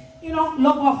get, you know,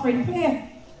 love offering, play.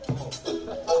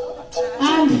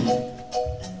 And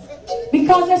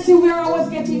because they see where I was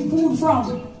getting food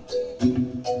from,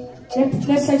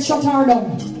 they said, shut her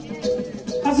down.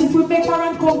 Because if we make her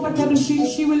uncomfortable,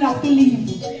 she will have to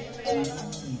leave.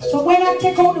 So when I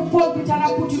take out the pulpit and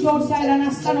I put it outside and I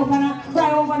stand up and I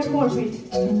cry over the pulpit,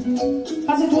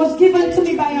 because it was given to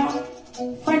me by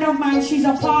a friend of mine, she's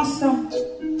a pastor,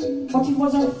 but it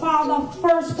was her father's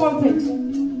first pulpit.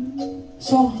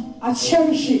 So I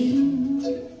cherish it.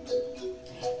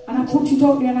 And I put it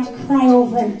out there and I cry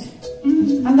over it.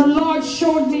 And the Lord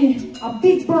showed me a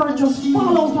big bird just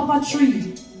fall out of a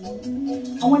tree.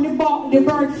 And when the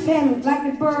bird fell, like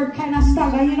the bird kind of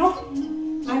staggered, you know,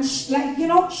 and like, you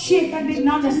know, shake and didn't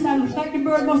understand, like the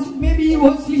bird was, maybe he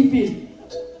was sleeping.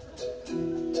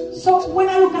 So when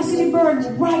I look, I see the bird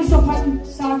rise up and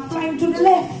start flying to the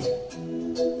left.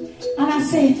 And I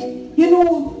say, you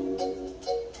know,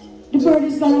 the bird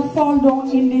is gonna fall down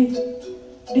in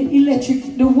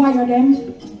the wire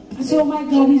then. I said, oh my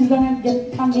God, he's gonna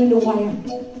get tangled in the wire.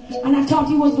 And I thought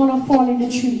he was gonna fall in the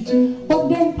tree. But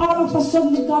then all of a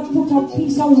sudden God put a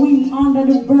piece of wing under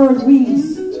the bird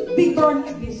wings. Big bird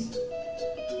like this.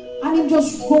 And it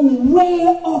just go way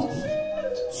up.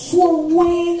 So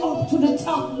way up to the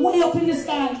top, way up in the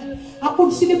sky. I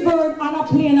could see the bird on a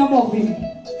plane above him.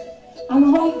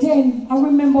 And right then, I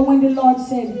remember when the Lord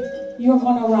said, you're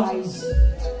gonna rise.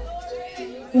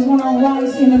 You're gonna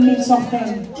rise in the midst of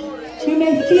them. You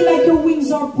may feel like your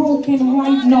wings are broken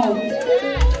right now.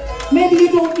 Maybe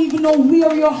you don't even know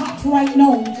where you're at right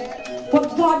now.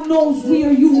 But God knows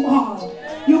where you are.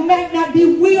 You might not be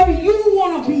where you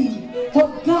want to be.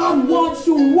 But God wants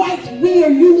you right where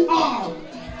you are.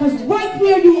 Because right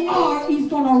where you are, He's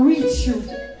going to reach you.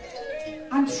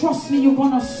 And trust me, you're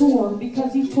going to soar.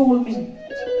 Because He told me,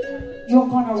 you're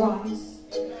going to rise.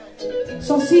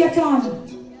 So Satan,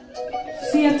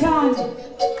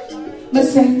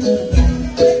 listen,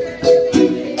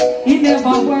 it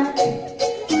never worked.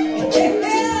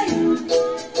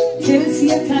 Tell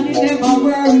Satan it never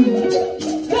worked.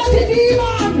 Got the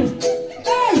demon.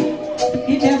 Hey,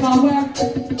 it never worked.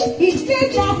 It did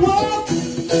not work.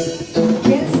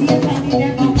 Tell Satan it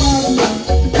never worked.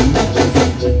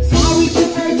 Sorry to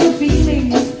hurt your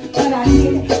feelings, but I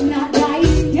did not die.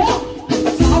 Yeah.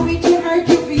 Sorry to hurt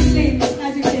your feelings,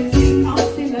 as you can see, I'm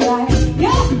still alive.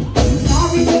 Yeah.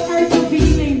 Sorry to hurt your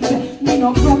feelings. Me no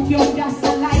broke your that's a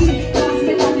lie. Cause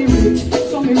me not the rich,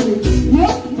 so me rich.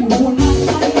 Yeah. You won't not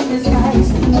lie in the skies.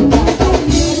 I'm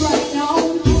dead right now.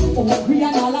 Oh, we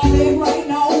are all dead right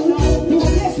now. You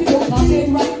bless me up, I'm dead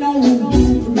right now.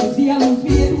 Crazy, I'm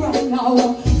dead right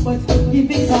now. But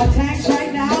giving God thanks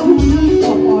right now.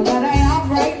 For all that I have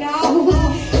right now.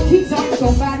 Things aren't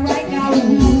so bad right now. So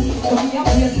we are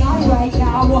here God right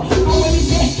now. And when we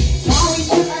say, sorry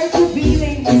to hurt your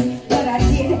feelings, but I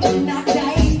did not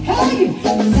die. Hey!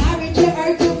 Sorry to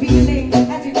hurt your feelings.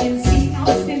 As you can see, I'm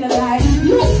still alive.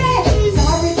 Look me!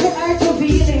 Sorry to hurt your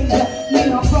feelings. Me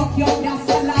not broke your that's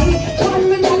a lie. Cause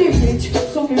me not rich,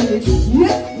 so me rich.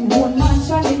 Yeah, one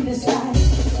mansion in the sky.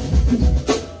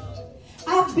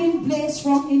 I've been blessed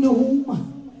from in the womb.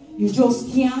 You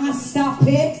just can't stop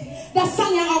it. That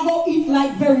song I go eat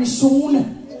like very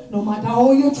soon. No matter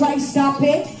how you try stop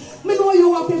it. Me know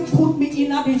you have been put me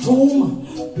in a the tomb.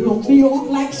 Plug me out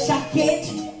like shacket.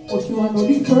 But you are not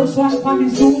the first one for the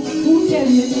Zoom who tell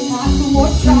me to pass too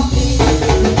much shopping.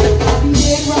 I'm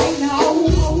dead right now.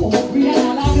 Oh, we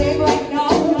are not dead right now.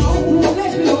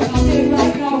 Let's be out, I'm dead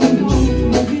right now. We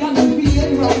are not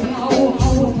dead right now.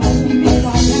 I'm giving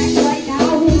God thanks right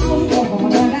now. All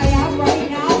that I have right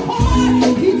now.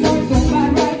 Things are so bad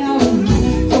right now.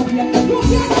 So we are not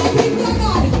people of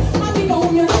God. And we know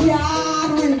we are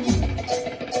gathering.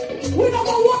 We don't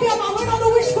know what we are, man. We don't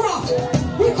know witchcraft.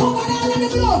 We cover all in the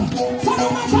blood. So no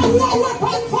matter what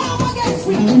weapon form against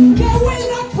me, they will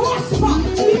not prosper.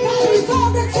 Because we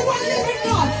serve the true and living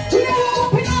God. We never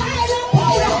open our eyes and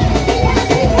powder. Because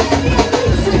we got the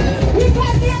victory. We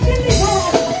got the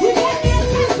deliverance. We got the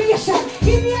salvation.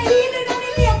 In your healing and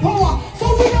in your power. So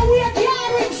we know we are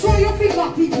gathering. Show your finger,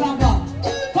 people of God.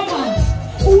 Come on.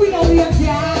 We know we are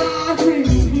gathering.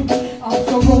 I'm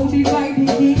surrounded by the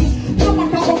King. No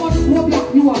matter how much roadblock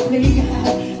you are playing,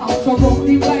 I'm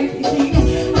surrounded by the King.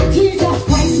 And Jesus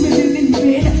Christ me believe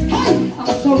in. Hey,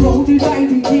 I'm surrounded by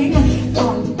the King.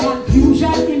 All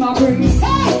confusion in my brain.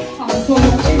 Hey, I'm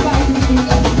surrounded by the King.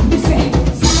 You say,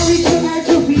 sorry to hurt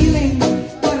your feelings,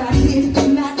 but I did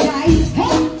not die.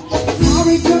 Hey,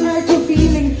 sorry to hurt your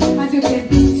feelings, as you can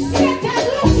sit and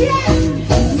look here.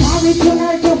 Sorry to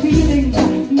hurt your feelings,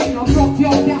 me no broke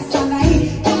your best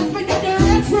alive. Cause me got the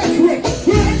rich.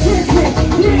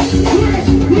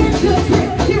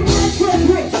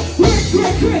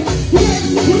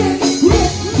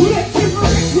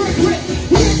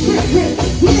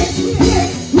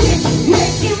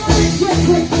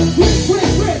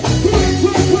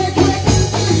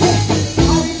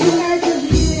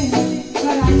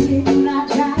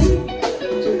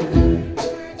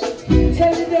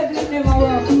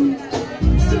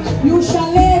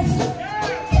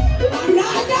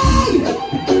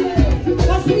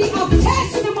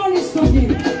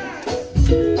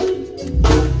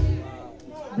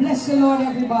 Bless the Lord,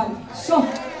 everybody. So,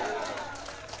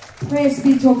 praise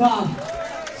be to God.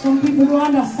 Some people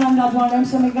don't understand that one. Them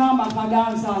say me go back and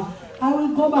dance. I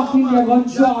will go back in there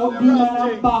and draw out demon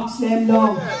and box them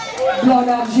down. Blood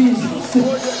of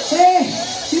Jesus. Hey,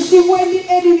 you see when the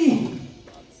enemy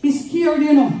is scared,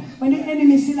 you know. When the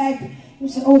enemy see like, you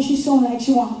say, oh, she sound like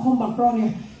she want to come back around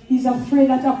here. He's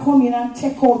afraid that I'll come in and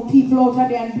take out people out of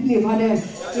there and deliver them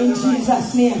in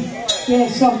Jesus' name. Yeah,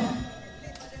 so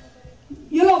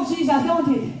you love Jesus, don't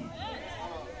you?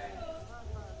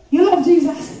 You love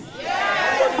Jesus?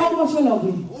 How much you love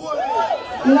him?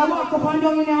 You love walk up and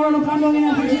down in there, run up and down in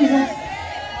there for Jesus?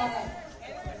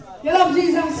 You love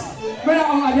Jesus? Brother,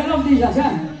 oh God, you love Jesus,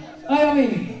 huh? What do you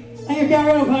mean? And you can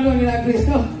run up and down in that place,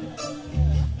 go.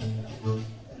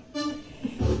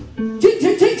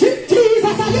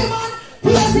 Jesus, a demon,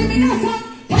 praise him in a song.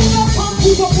 Can you come to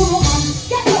the Puro man?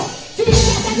 Get up.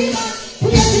 Jesus, a demon,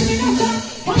 praise him in a song.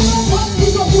 Can you come to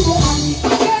the Puro man?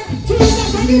 Again,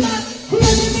 Jesus, a demon,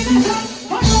 praise him in a song.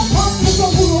 Can you come to the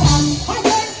Puro man?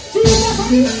 Again, Jesus, a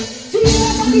demon,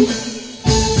 Jesus, a demon.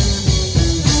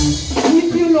 If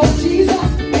you love Jesus,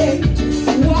 hey,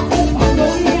 walk up and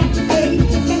down here, hey,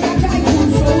 make a try to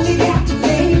show me that,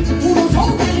 hey.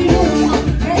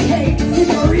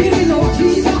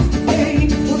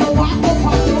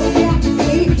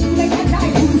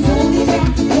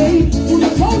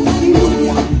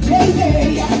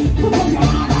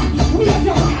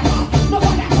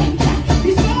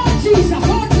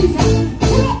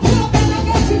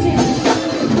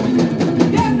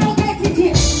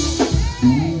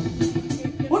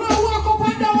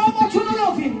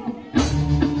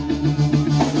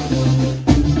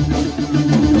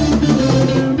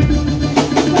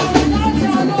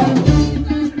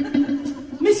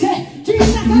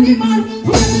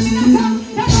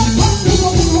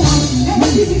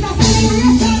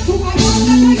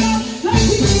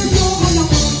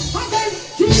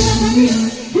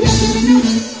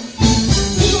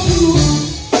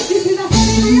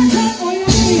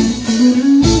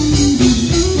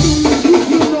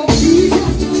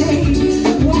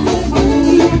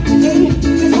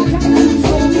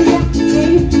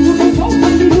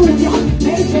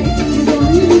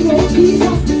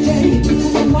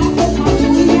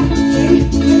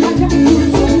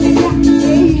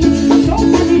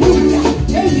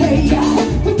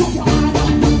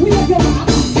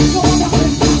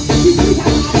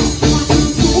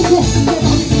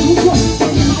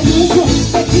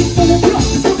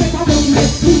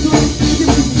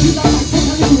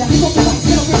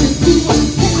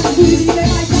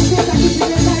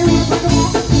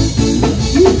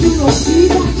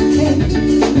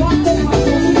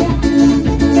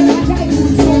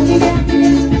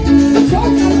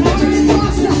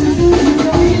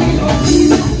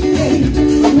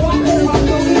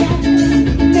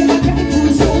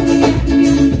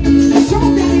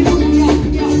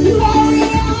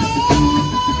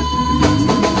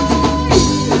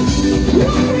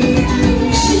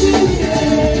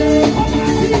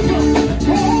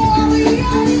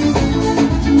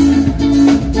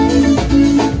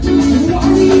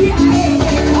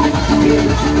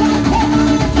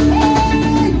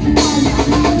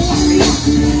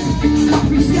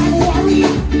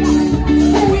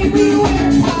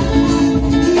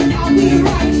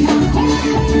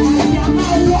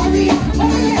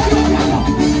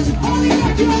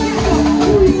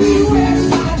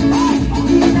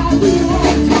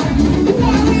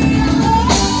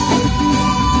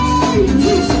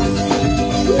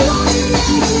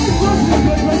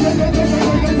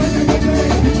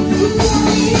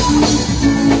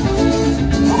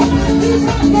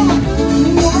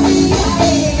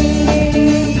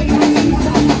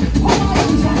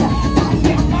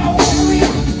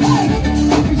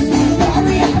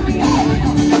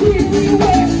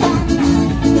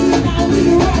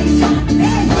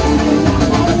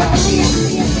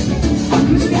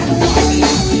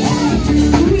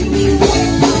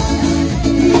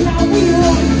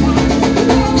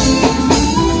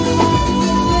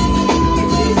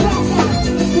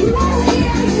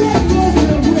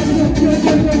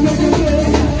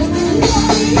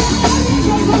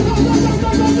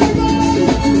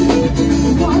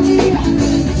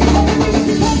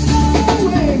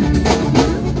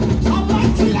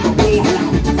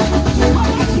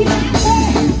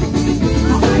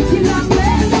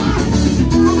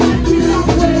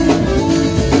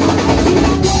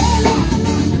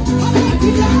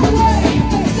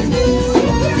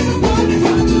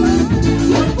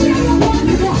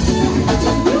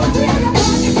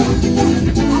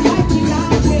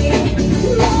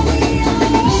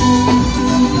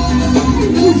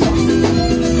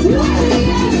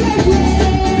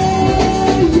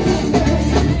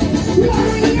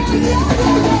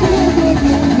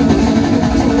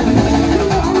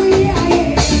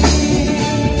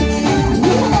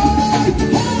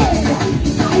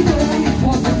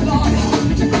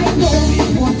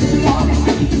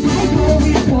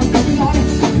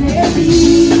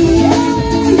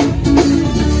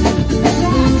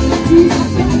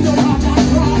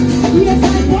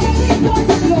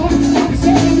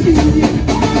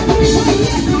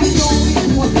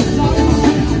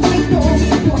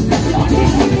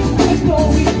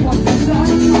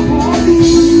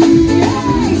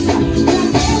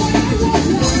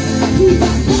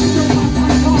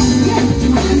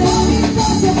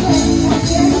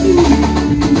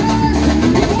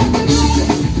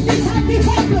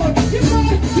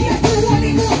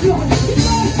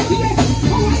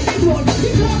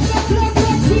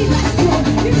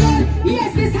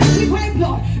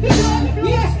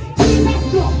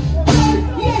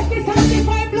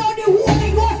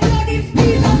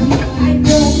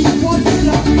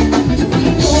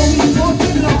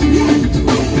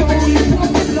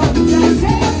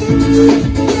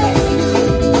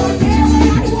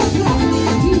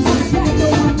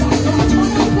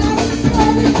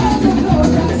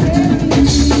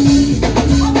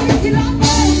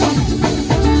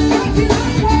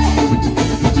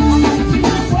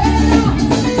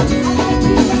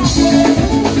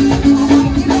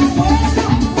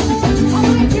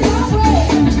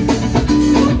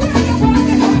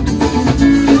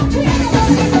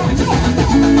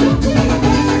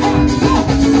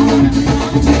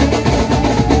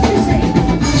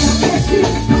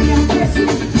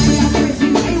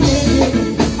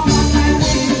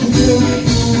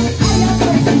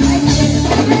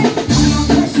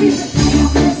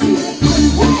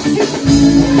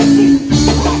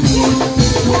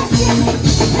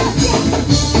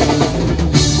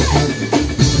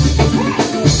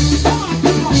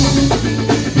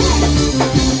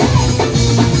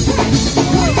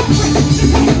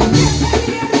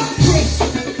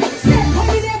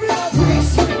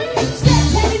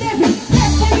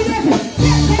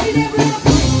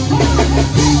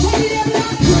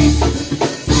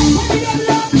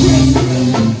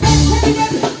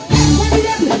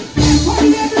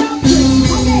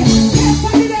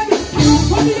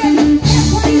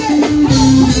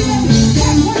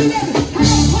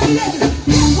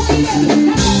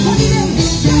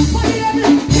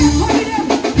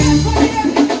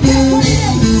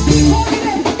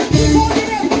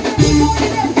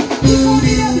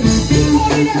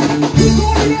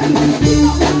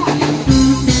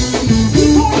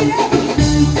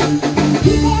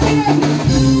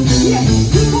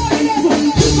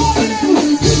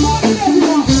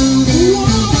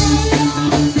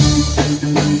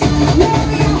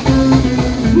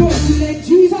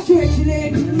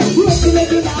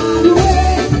 excellent in all your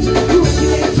ways. You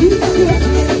excellent, Jesus, you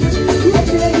excellent. You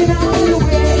excellent in all your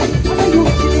ways. I say you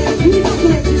excellent, Jesus, you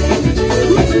excellent.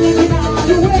 You excellent in all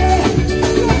your ways.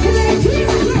 You excellent,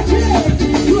 Jesus, you excellent.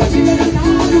 You excellent in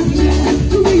all your ways.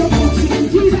 You will approach me,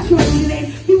 Jesus, you excellent.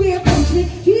 You will approach me,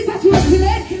 Jesus, you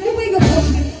excellent. You will approach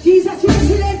me, Jesus, you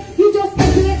excellent. You just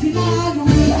excellent in all your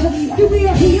ways. You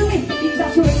will heal me,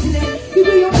 Jesus, you excellent. You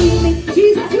will heal me,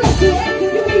 Jesus, you excellent. You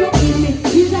will heal me,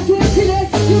 Jesus, you excellent.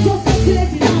 You just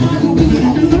excellent in all your ways.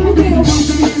 You will wash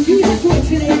me, Jesus, you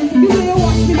excellent. You will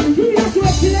wash me, Jesus, you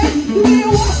excellent. You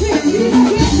will wash me, Jesus,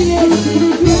 you excellent.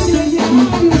 You excellent in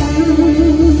all your ways.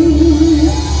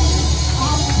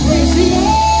 I'm praising you.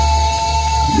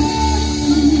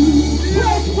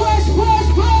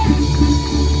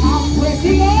 I'm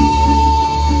pressing on.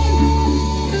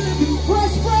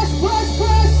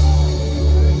 Press.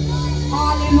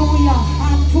 Hallelujah.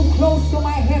 I'm too close to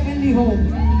my heavenly home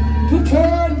to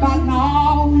turn back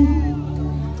now.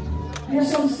 There's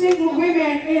some single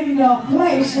women in the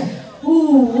place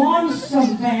who want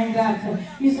something that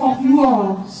is of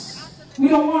yours. We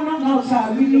don't want nothing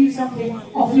outside. We need something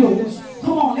of yours.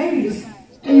 Come on, ladies.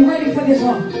 Are you ready for this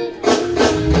one?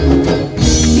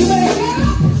 You better get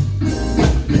up.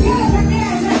 Get up and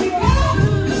dance, lady. Get up.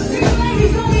 Single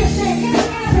ladies, don't be ashamed. Get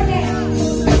up and dance.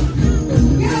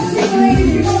 Get up, single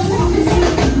ladies. You're going to prophesy.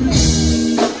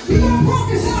 You're going to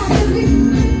prophesy.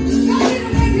 God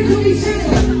didn't make you to be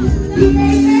single. He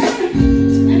made men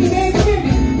and he made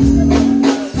women.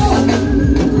 So,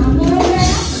 I'm going to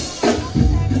dance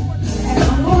and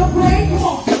I'm going to pray. Come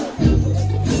on.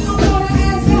 I'm going to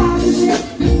ask God to shift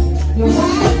the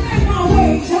right and my way.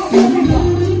 Tell your finger.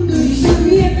 You should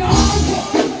be in God.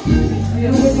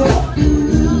 Here we go.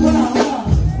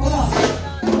 Hold on.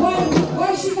 Why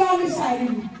is she down beside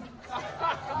him?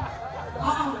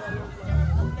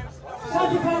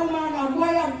 Sanctify woman now. Why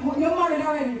you're married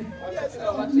already?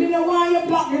 You know why you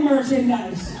block the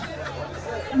merchandise?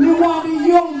 You want the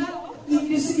young,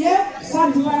 this, yeah?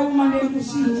 Sanctify woman there to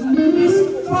see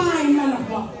this fine man of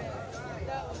God.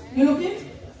 You looking?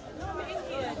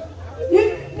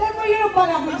 That's why you're not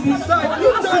bother with this.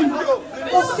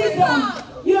 Just sit down.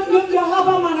 You have a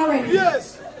man already?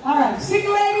 Yes. Alright,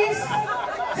 single ladies,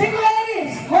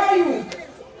 where are you?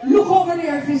 Look over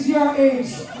there if it's your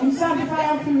age. I'm sanctified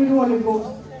and filled with the Holy Ghost.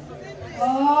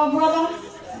 Oh, brother,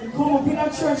 you come up in a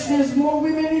church, there's more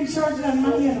women in church than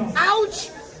men, you know. Ouch!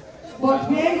 But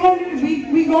we ain't going to,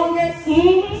 we going to get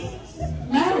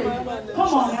married.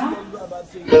 Come on now.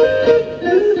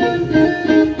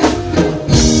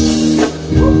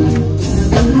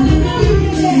 I know you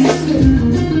can dance too.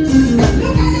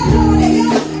 Look at that over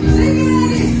there, sing it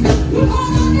ready. Look on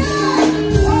there.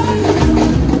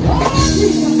 Oh,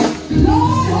 Jesus.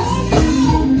 Lord, hold me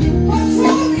now.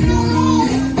 Control me now,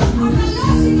 Lord. I'm not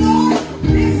losing, Lord.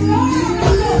 This Lord, I'm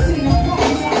not losing.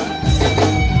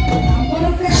 I'm going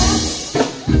to fast.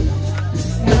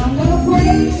 And I'm going to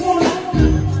pray for you.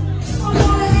 I'm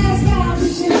going to ask God to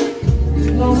shift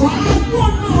the right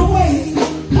one my way.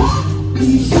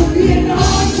 He should be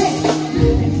anointed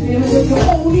and filled with the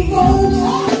Holy Ghost.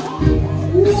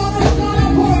 What a God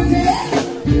appointed.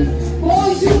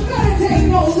 Boys, you gotta take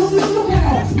notes.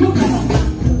 Look at them.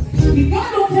 If God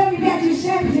don't tell me that you're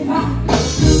sanctified,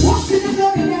 what's in the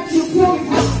blood that you're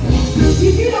purified?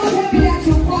 If you don't tell me that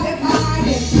you're qualified,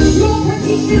 and your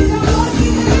petitions are not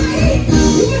denied,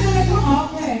 you better come up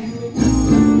there.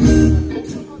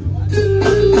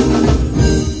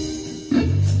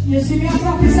 You see me a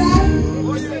prophesy?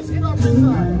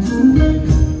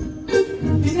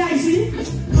 Be nice, see?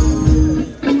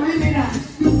 Really nice.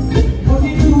 But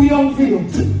it's too young for you.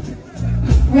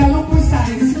 We are not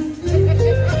precise.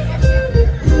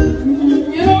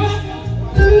 You know what?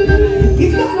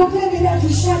 If God don't tell me that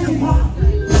you're sanctified,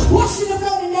 what's in the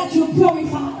blood and that you're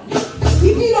purified?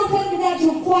 If He don't tell me that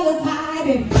you're qualified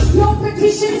and your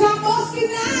petitions are most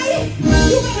denied,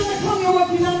 you better become your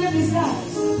working under this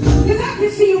guise. Because I can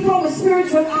see you from a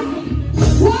spiritual eye.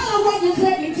 While I wait, just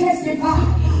let me testify.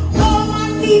 All my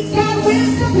needs God will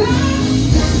supply.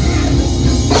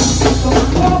 So I'm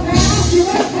going to pass, you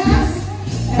better pass.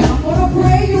 And I'm going to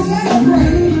pray, you better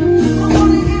pray. I'm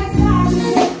going to ask God to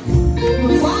shift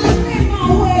your wife in my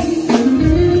way.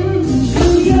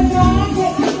 She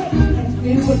anointed and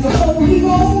filled with the Holy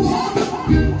Ghost.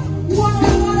 What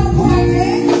a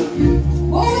party.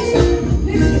 Boys,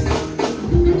 listen.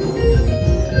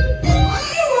 I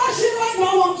ain't rushing right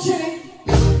now, I'm chilling.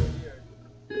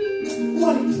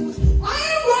 What is it? I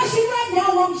ain't rushing right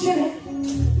now, I'm chilling.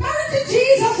 Married to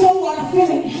Jesus, oh what a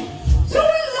feeling. So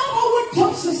in love, I would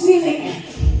touch the ceiling.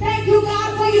 Thank you, God,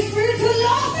 for your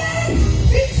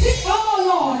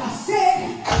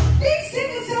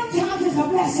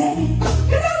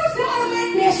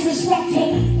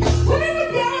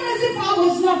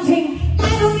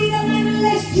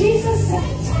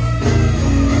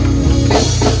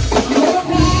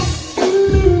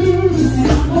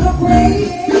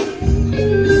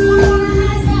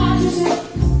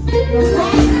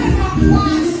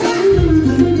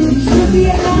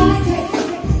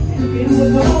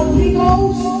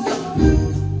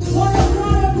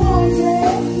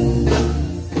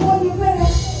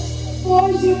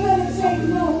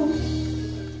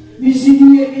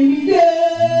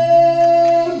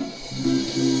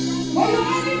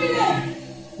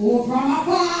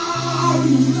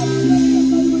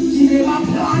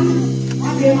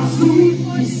and they must sleep.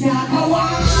 It's not a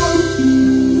while.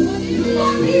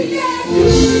 But he can't do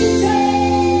it.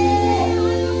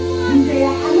 They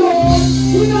are alone.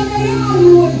 You know they are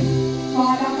alone.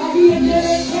 Father, God, the angel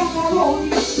is around.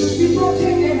 We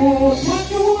protect them all. Thank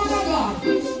you, woman of God.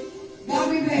 God,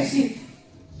 we bless it.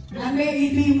 And may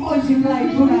it be multiplied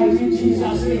tonight in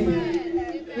Jesus' name.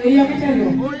 Let me tell you.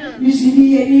 You see the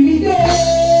enemy there.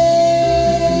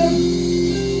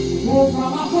 Go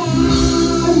from afar.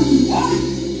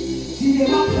 See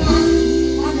them up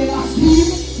and they are sleep.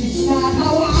 It's not a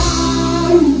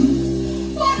while.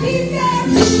 But he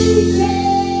can't see.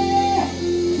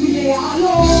 We are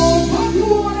alone. Thank you,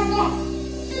 woman of God.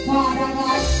 Father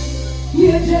God, the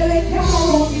angelic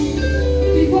around me.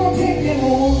 We protect them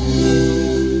all.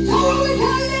 So we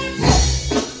tell them,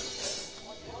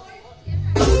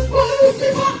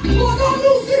 Lucifer,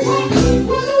 Lucifer,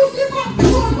 Lucifer,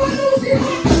 Lucifer,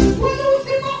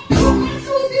 Lucifer,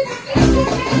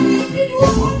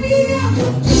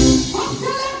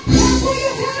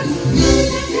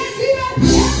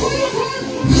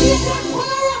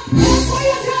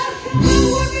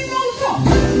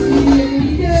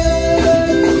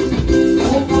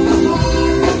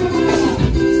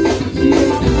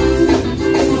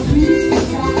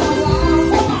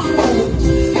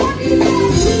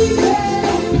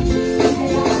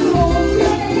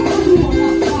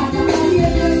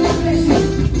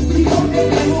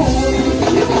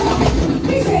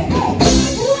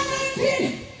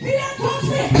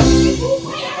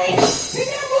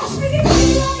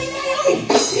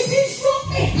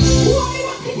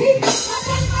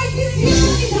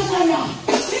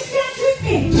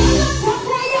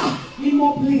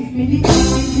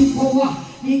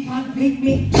 he can't beat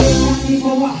me, he can't be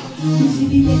over. You see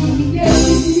the enemy there,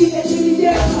 you see the enemy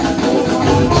there.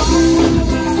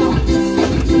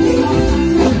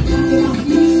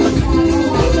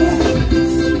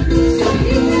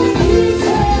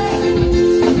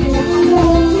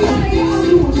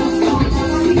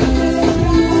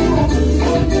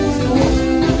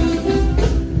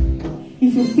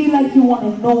 If you feel like you want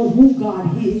to know who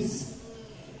God is,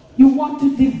 you want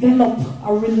to develop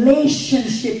a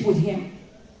relationship with him.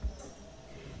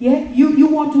 Yeah, you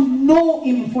want to know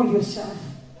him for yourself.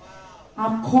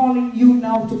 I'm calling you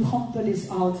now to come to this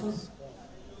altar.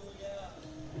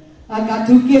 I got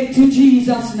to get to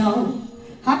Jesus now.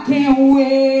 I can't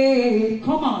wait.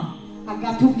 Come on. I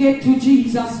got to get to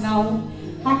Jesus now.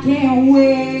 I can't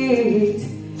wait.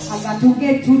 I got to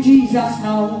get to Jesus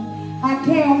now. I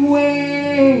can't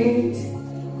wait.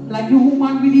 Like the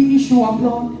woman with the issue of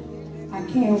blood. I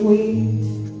can't wait.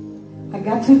 I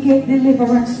got to get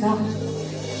deliverance now.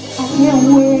 I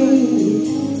can't wait.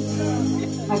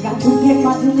 I got to get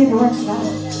my deliverance now.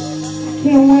 I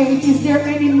can't wait. Is there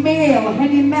any male,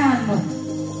 any man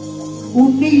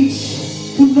who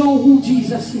needs to know who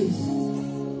Jesus is?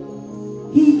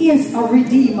 He is a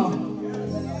redeemer.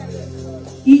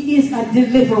 He is a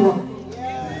deliverer.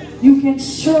 You can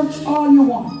search all you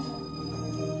want.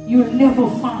 You'll never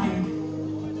find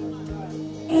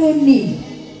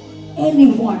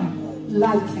anyone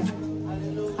like him.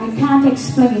 I can't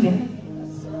explain it,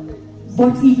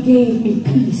 but he gave me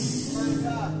peace.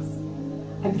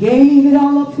 I gave it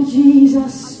all up to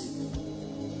Jesus,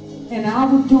 and I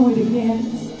would do it again.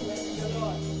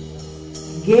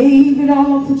 I gave it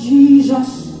all up to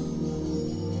Jesus,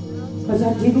 because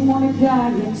I didn't want to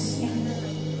die in sin.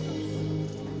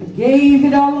 I gave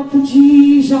it all up to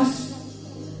Jesus,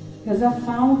 because I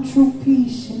found true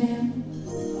peace in him.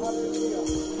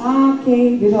 I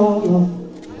gave it all up.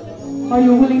 Are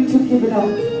you willing to give it up?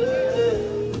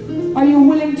 Are you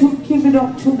willing to give it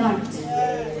up tonight?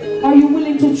 Are you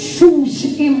willing to choose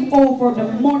him over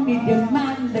the money, the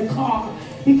man, the car?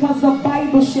 Because the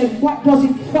Bible said, what does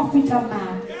it profit a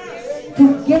man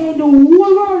to gain the whole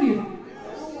world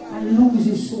and lose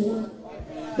his soul?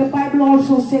 The Bible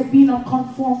also said, be not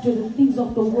conformed to the things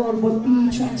of the world, but be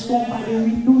transformed by the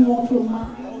renewing of your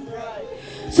mind.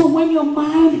 So when your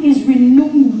mind is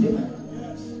renewed,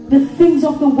 the things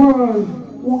of the world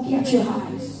won't catch your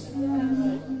eyes.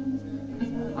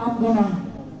 I'm gonna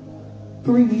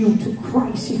bring you to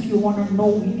Christ if you want to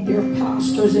know him. There are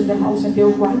pastors in the house and they're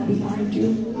right behind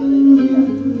you.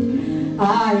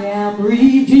 I am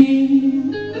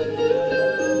redeemed,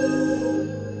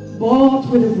 bought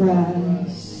with a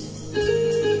price.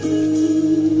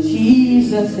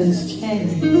 Jesus has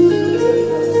changed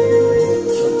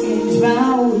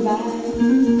my life.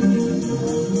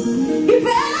 If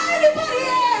anybody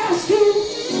asks you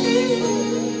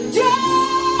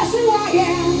just who I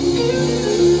am,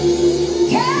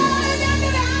 tell them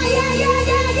that I am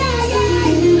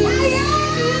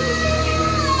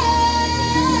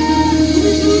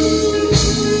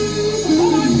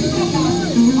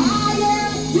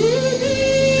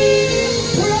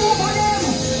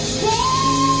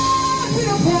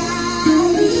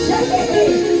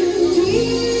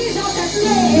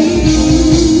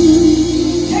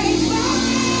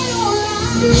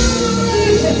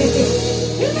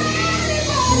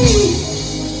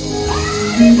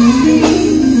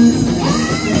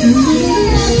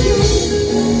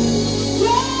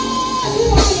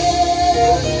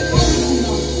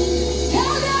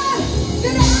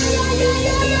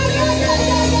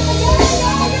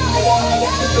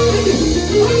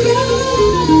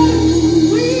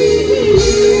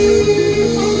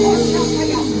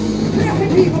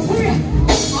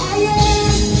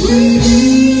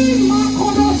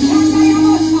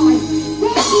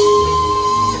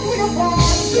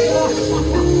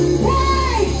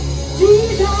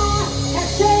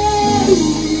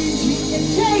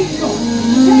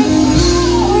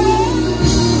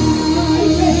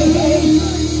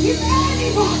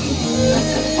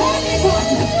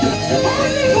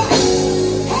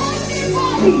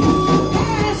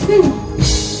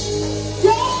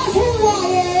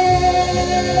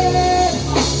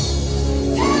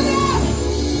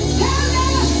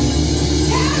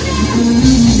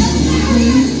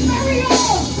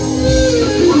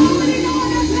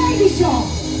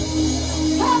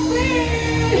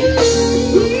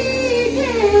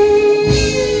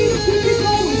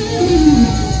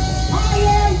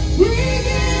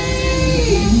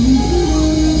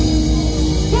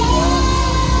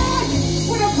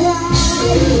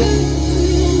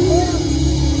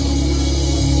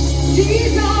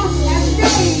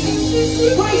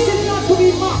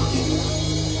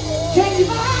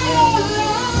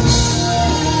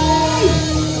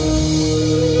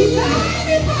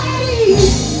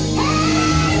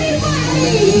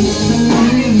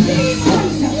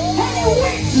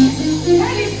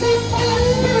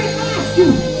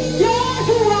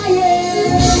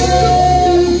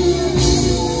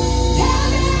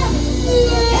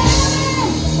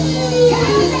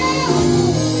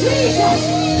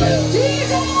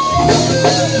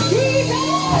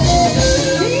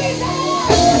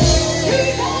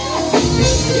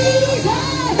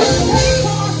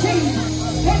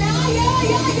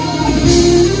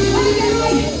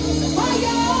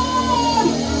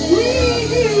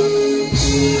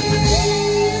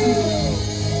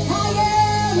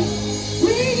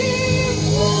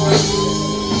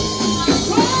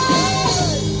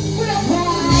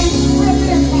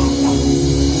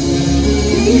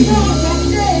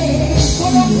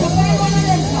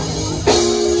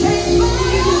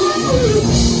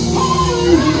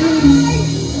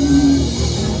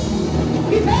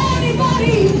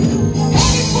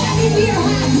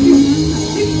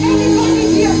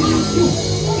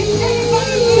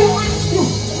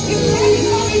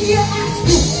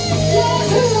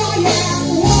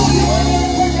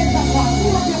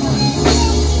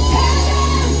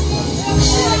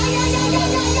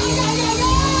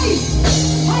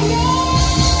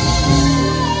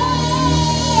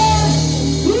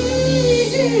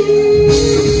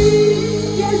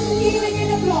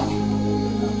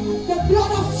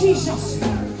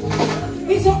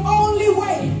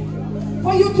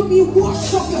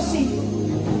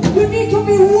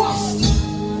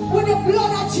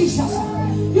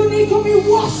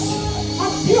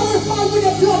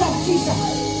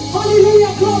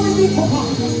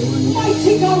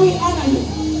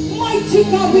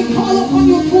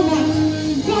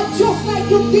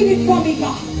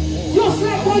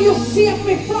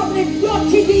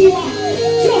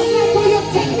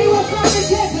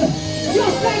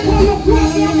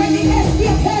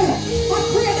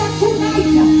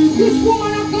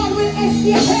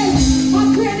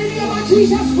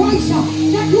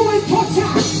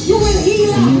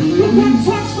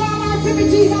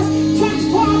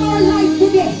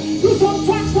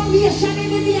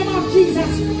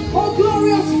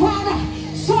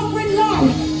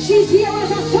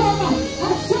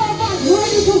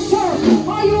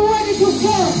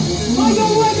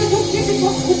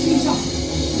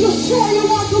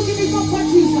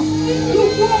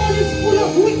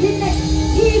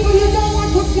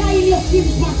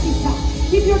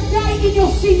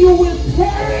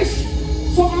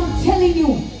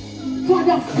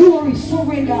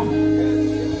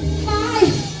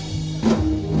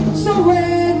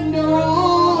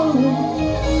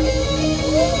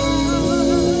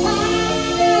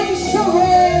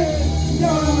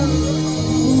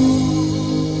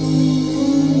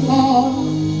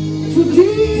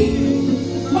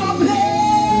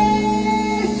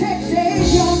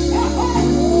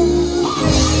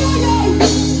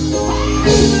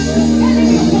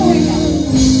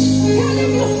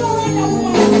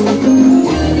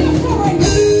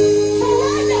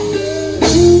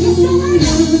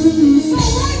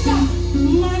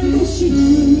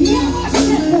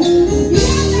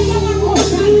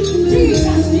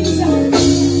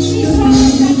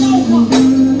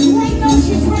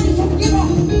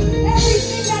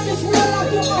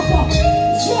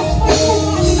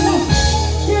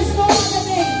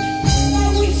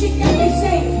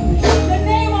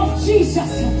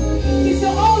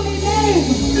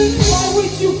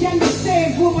You can be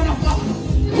saved, woman of God.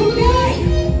 Today,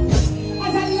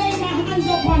 as I lay my hands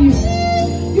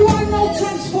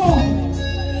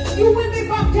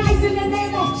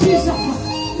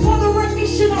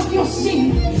of your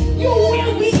sin. You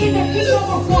will be in the kingdom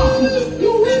of God.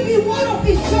 You will be one of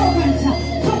his servants.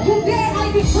 So today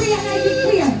I decree and I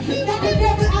declare that the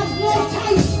devil has no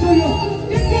ties to you.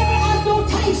 The devil has no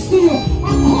ties to you.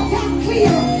 I'm hot and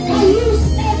clear. I lose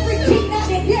everything that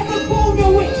the devil bound you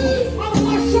with. I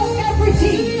wash up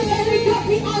everything. Every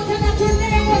dirty altar that your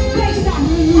name was placed on.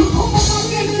 I come up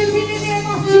against it in the name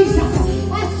of Jesus.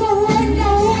 I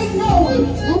surrender right now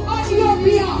on your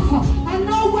behalf. And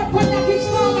no weapon that is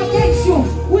formed against you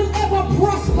will ever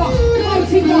prosper.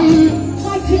 Mighty God,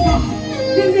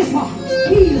 deliver,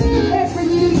 heal every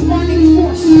demonic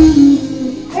force.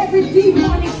 Every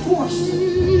demonic force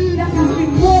that has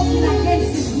been broken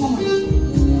against this woman.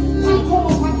 I come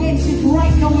up against it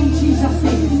right now in Jesus'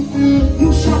 name.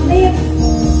 You shall live.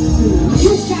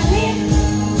 You shall live.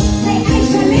 Say, I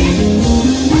shall live.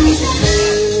 I shall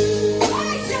live. I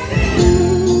shall live.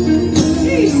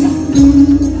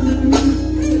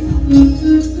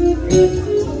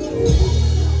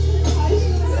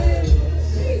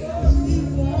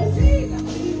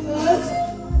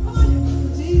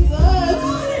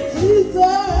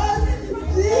 Jesus.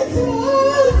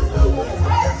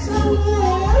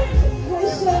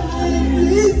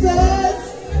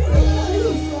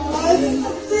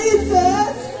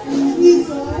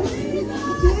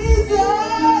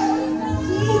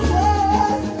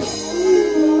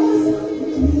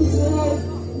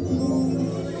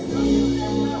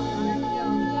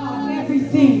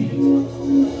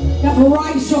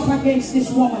 Rise up against this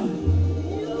woman.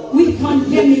 We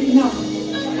condemn it now.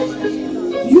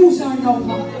 Use her now,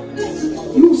 God.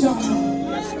 Use her now.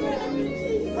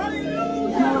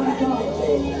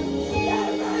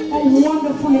 How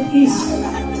wonderful it is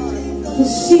to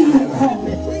see you come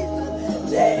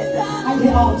at the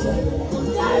altar.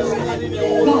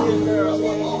 God,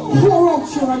 pour out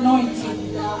your anointing.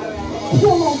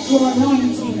 Pour out your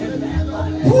anointing.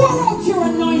 Pour out your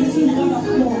anointing, God of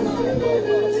glory.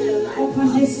 Upon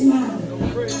this man,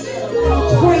 I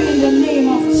pray in the name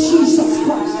of Jesus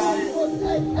Christ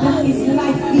that his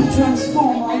life be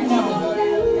transformed right now.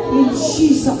 In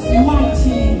Jesus' mighty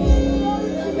name.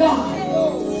 God,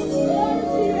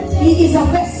 he is a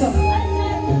vessel.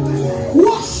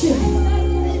 Wash him.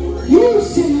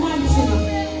 Use him mightily.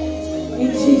 In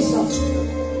Jesus'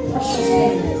 precious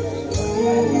name.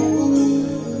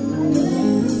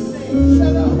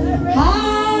 I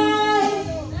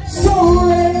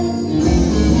surrender.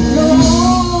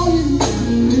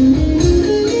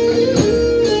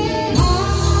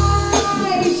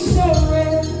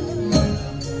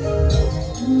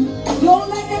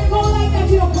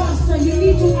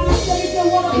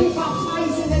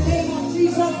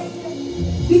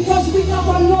 Because we are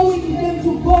allowing them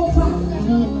to go back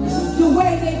the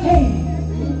way they came.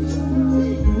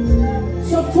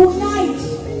 So tonight,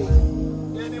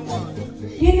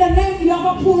 in the name, you have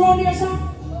a poor on yourself.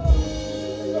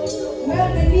 Well,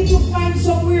 they need to find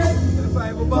somewhere to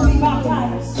be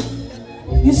baptized.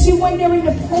 You see, when they're in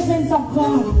the presence of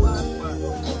God,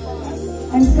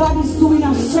 and God is doing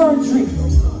a surgery,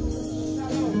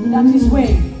 that is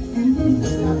where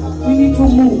we need to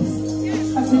move.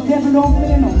 As the devil don't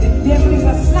play no. The devil is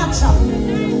a snatcher.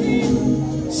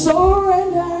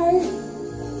 Surrender.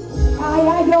 I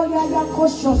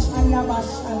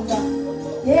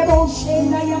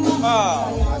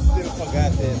still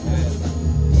forgot that, man.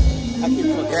 I keep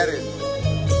forgetting.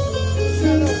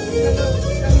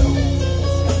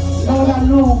 Lord, I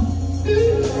know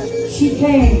she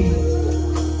came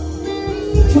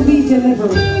to be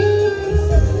delivered.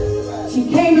 She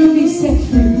came to be set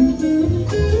free.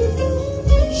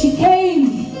 She came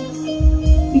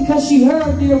because she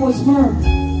heard there was myrrh.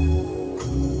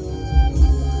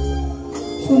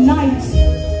 Tonight,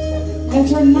 let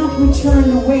her not return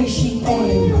the way she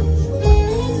came.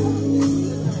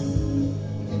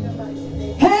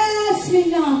 Pass me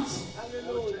not,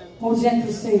 O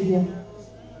gentle Savior.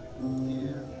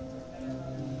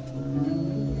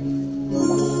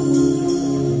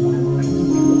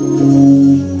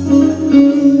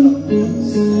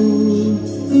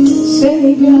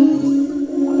 Savior,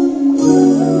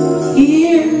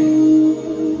 hear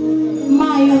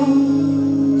my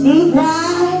humble cry.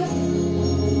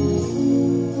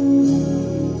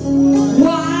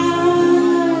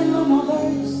 While the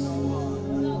mothers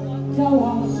go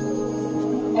on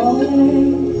away,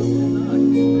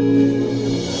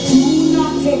 do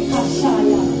not take a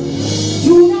shire,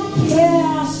 do not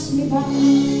pass me by.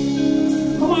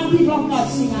 Come on, people of God,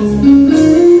 sing us.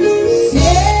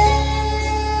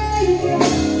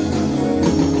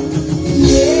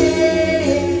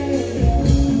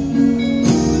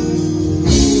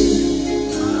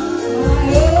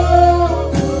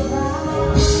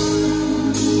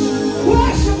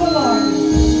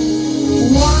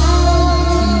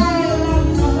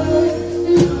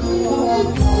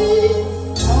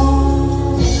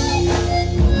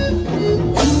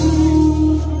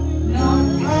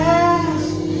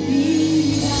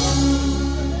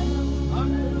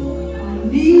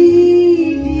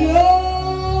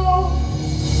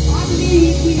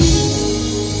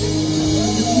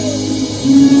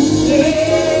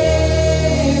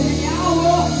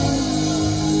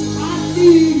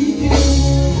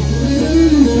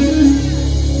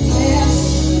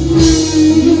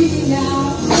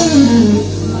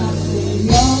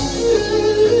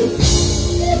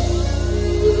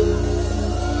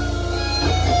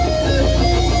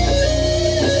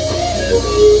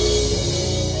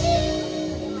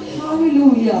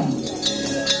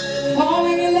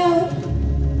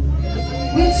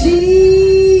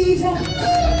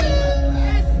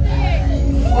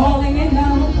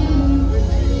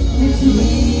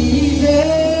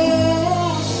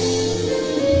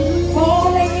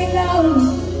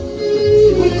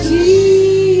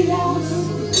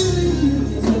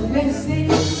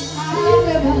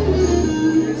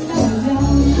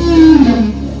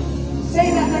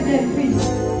 that then, please.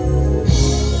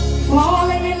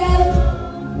 Falling in love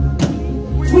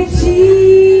with Jesus.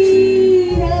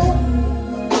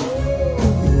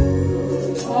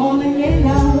 Falling in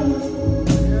love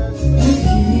with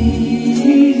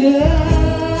Jesus.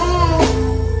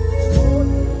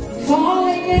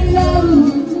 Falling in love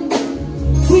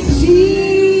with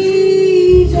Jesus.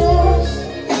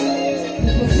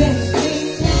 The best thing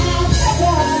I've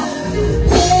ever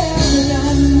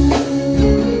done.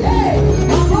 Hey,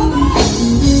 my mama.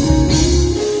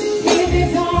 In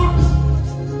his arms,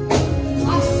 I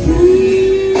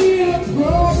feel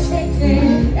protected.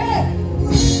 Hey.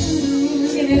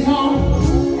 In his arms,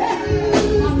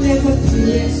 I'm never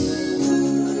blessed.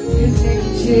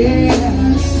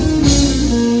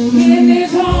 In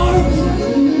his arms,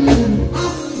 I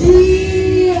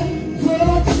feel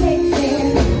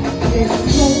protected. There's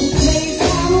no place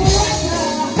I'd rather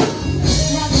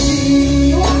be.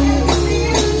 You want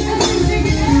everything, everything,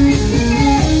 everything.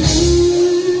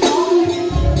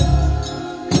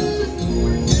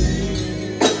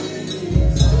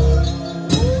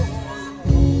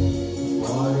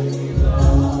 Falling in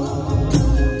love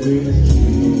with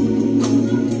Jesus.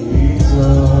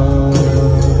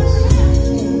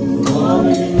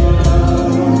 Falling in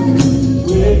love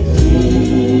with Jesus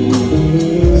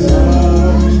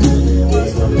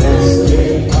is the best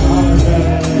thing I've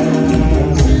had.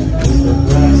 It's the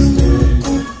best thing.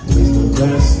 It's the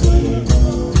best thing.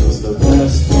 It's the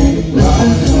best thing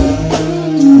I've had.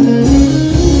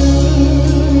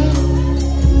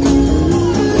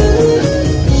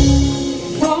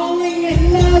 Falling in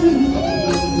love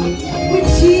with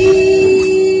Jesus.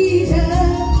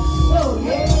 Oh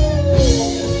yeah.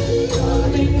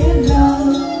 Falling in love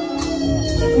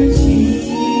with Jesus.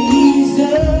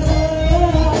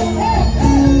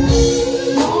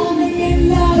 Falling in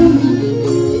love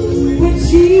with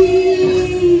Jesus.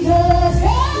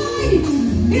 Hey,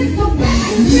 it's the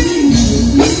best thing.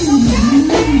 It's the best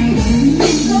thing.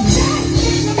 It's the best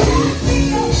thing. The best thing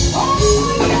of all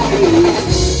my days.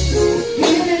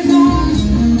 In his arms,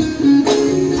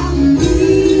 I'm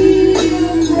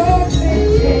feeling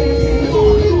protected.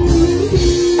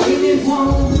 In his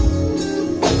arms,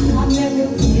 I'm never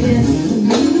disconnected.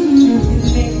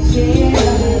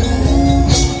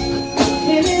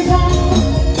 In his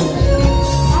arms,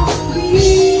 I'm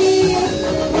feeling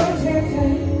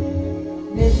protected.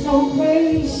 There's no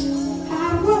place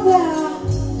I'd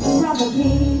rather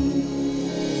be.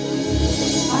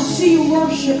 I see you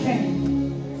worshiping.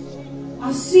 I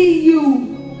see you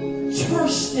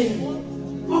thirsting,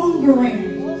 hungering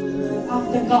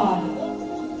after God.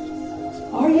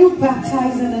 Are you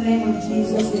baptized in the name of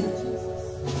Jesus yet?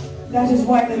 That is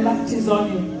why the light is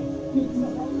on you.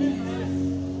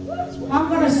 I'm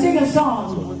going to sing a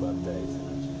song.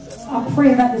 I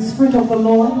pray that the Spirit of the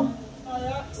Lord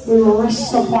will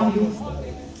rest upon you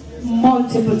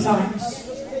multiple times.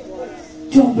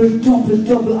 Double, double,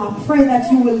 double. I pray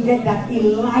that you will get that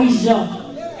Elijah,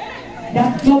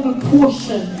 that double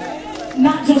portion.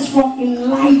 Not just from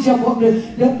Elijah, but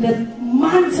the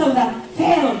mantle that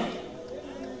fell.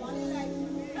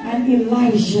 And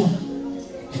Elijah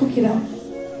took it up.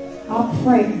 I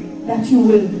pray that you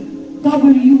will, God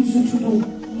will use you to do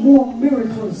more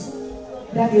miracles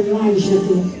than Elijah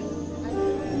did.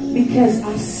 Because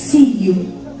I see you.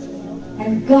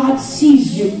 And God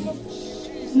sees you.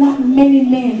 Not many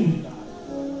men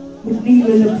would be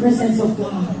in the presence of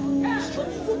God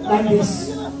like this.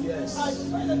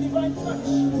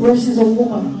 Versus a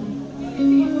woman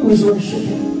who is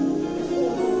worshiping.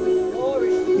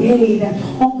 They that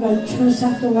hunger and thirst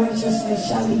after righteousness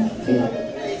shall be filled.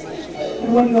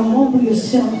 And when you humble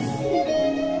yourself,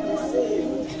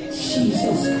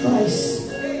 Jesus Christ,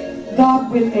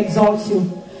 God will exalt you.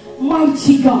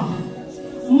 Mighty God,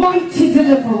 mighty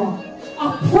deliverer,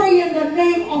 I pray in the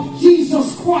name of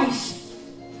Jesus Christ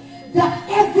that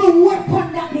every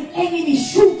weapon that the enemy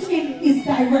shoots in his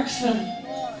direction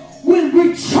will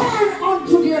return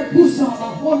unto their bosom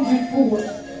 100-fold.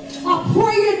 I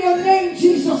pray in your name,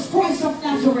 Jesus Christ of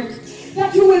Nazareth,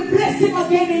 that you will bless him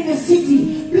again in the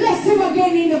city, bless him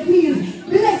again in the field,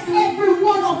 bless every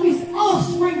one of his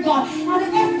offspring, God,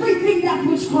 and everything that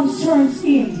which concerns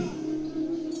him.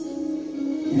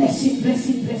 Bless him, bless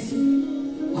him, bless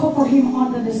him. Cover him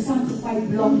under the sanctified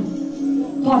blood.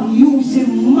 God, use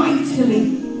him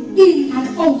mightily in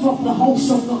and out of the house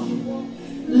of God.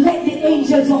 Let the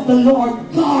angels of the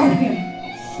Lord guard him.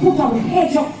 Put a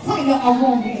hedge of fire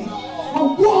around him. A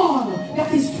wall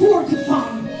that is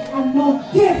fortified and no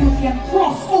devil can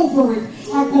cross over it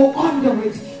or go under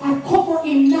it. I cover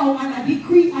him now and I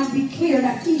decree and declare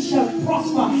that he shall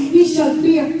prosper. He shall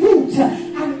bear fruit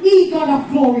and he, God of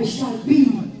glory, shall be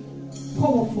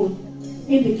powerful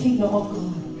in the kingdom of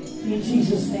God. In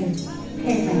Jesus' name,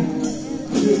 amen.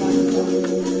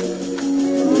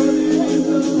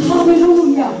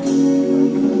 Hallelujah.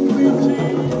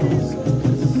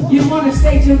 You want to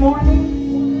stay till morning?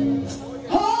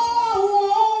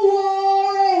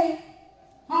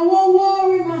 I won't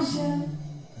worry myself.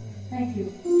 Thank you.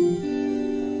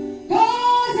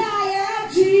 Cause I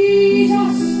have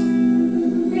Jesus,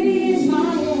 and He is my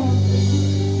help.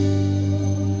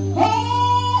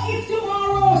 Oh, if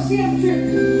tomorrow I see a trip,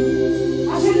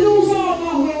 I should lose all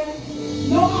my wealth.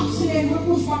 No accident, no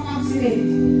pushback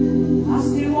accident. I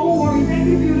still won't worry. Thank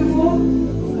you, beautiful. I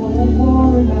won't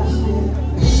worry myself.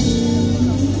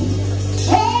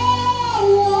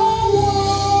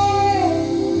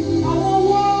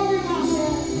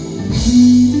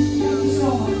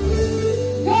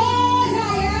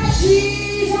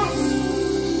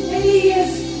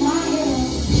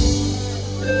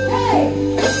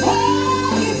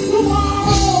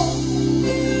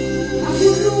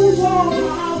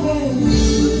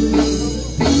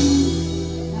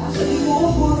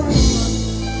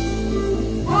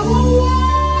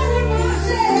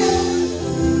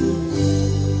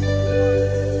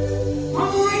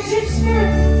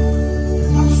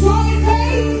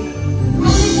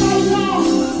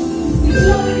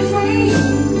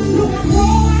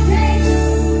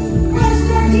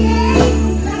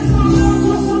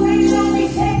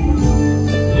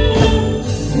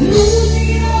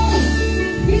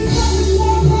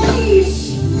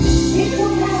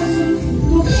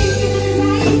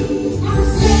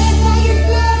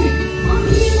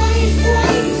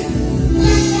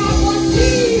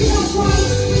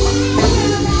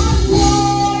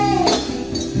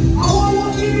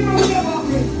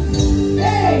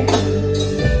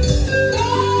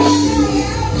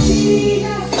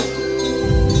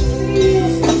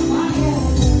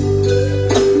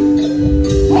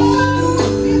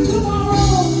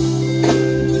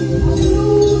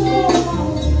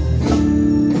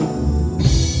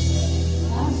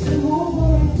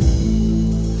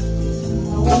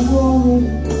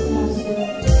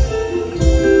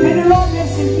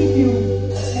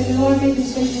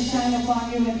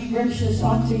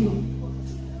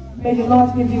 May the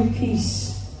Lord give you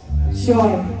peace, joy,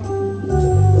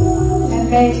 and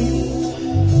may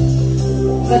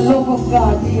the love of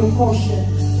God be your portion.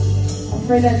 I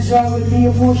pray that joy will be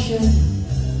your portion,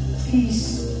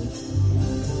 peace,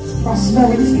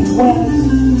 prosperity, wealth,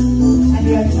 and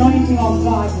the anointing of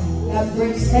God that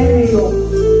breaks every yoke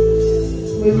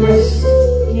will rest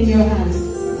in your hand.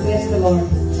 Bless the Lord.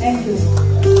 Thank you.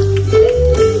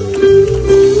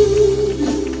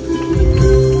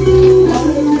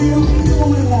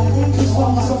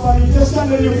 Somebody just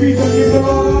stand on your feet and give the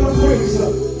Lord a praise.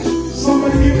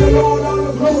 Somebody give the Lord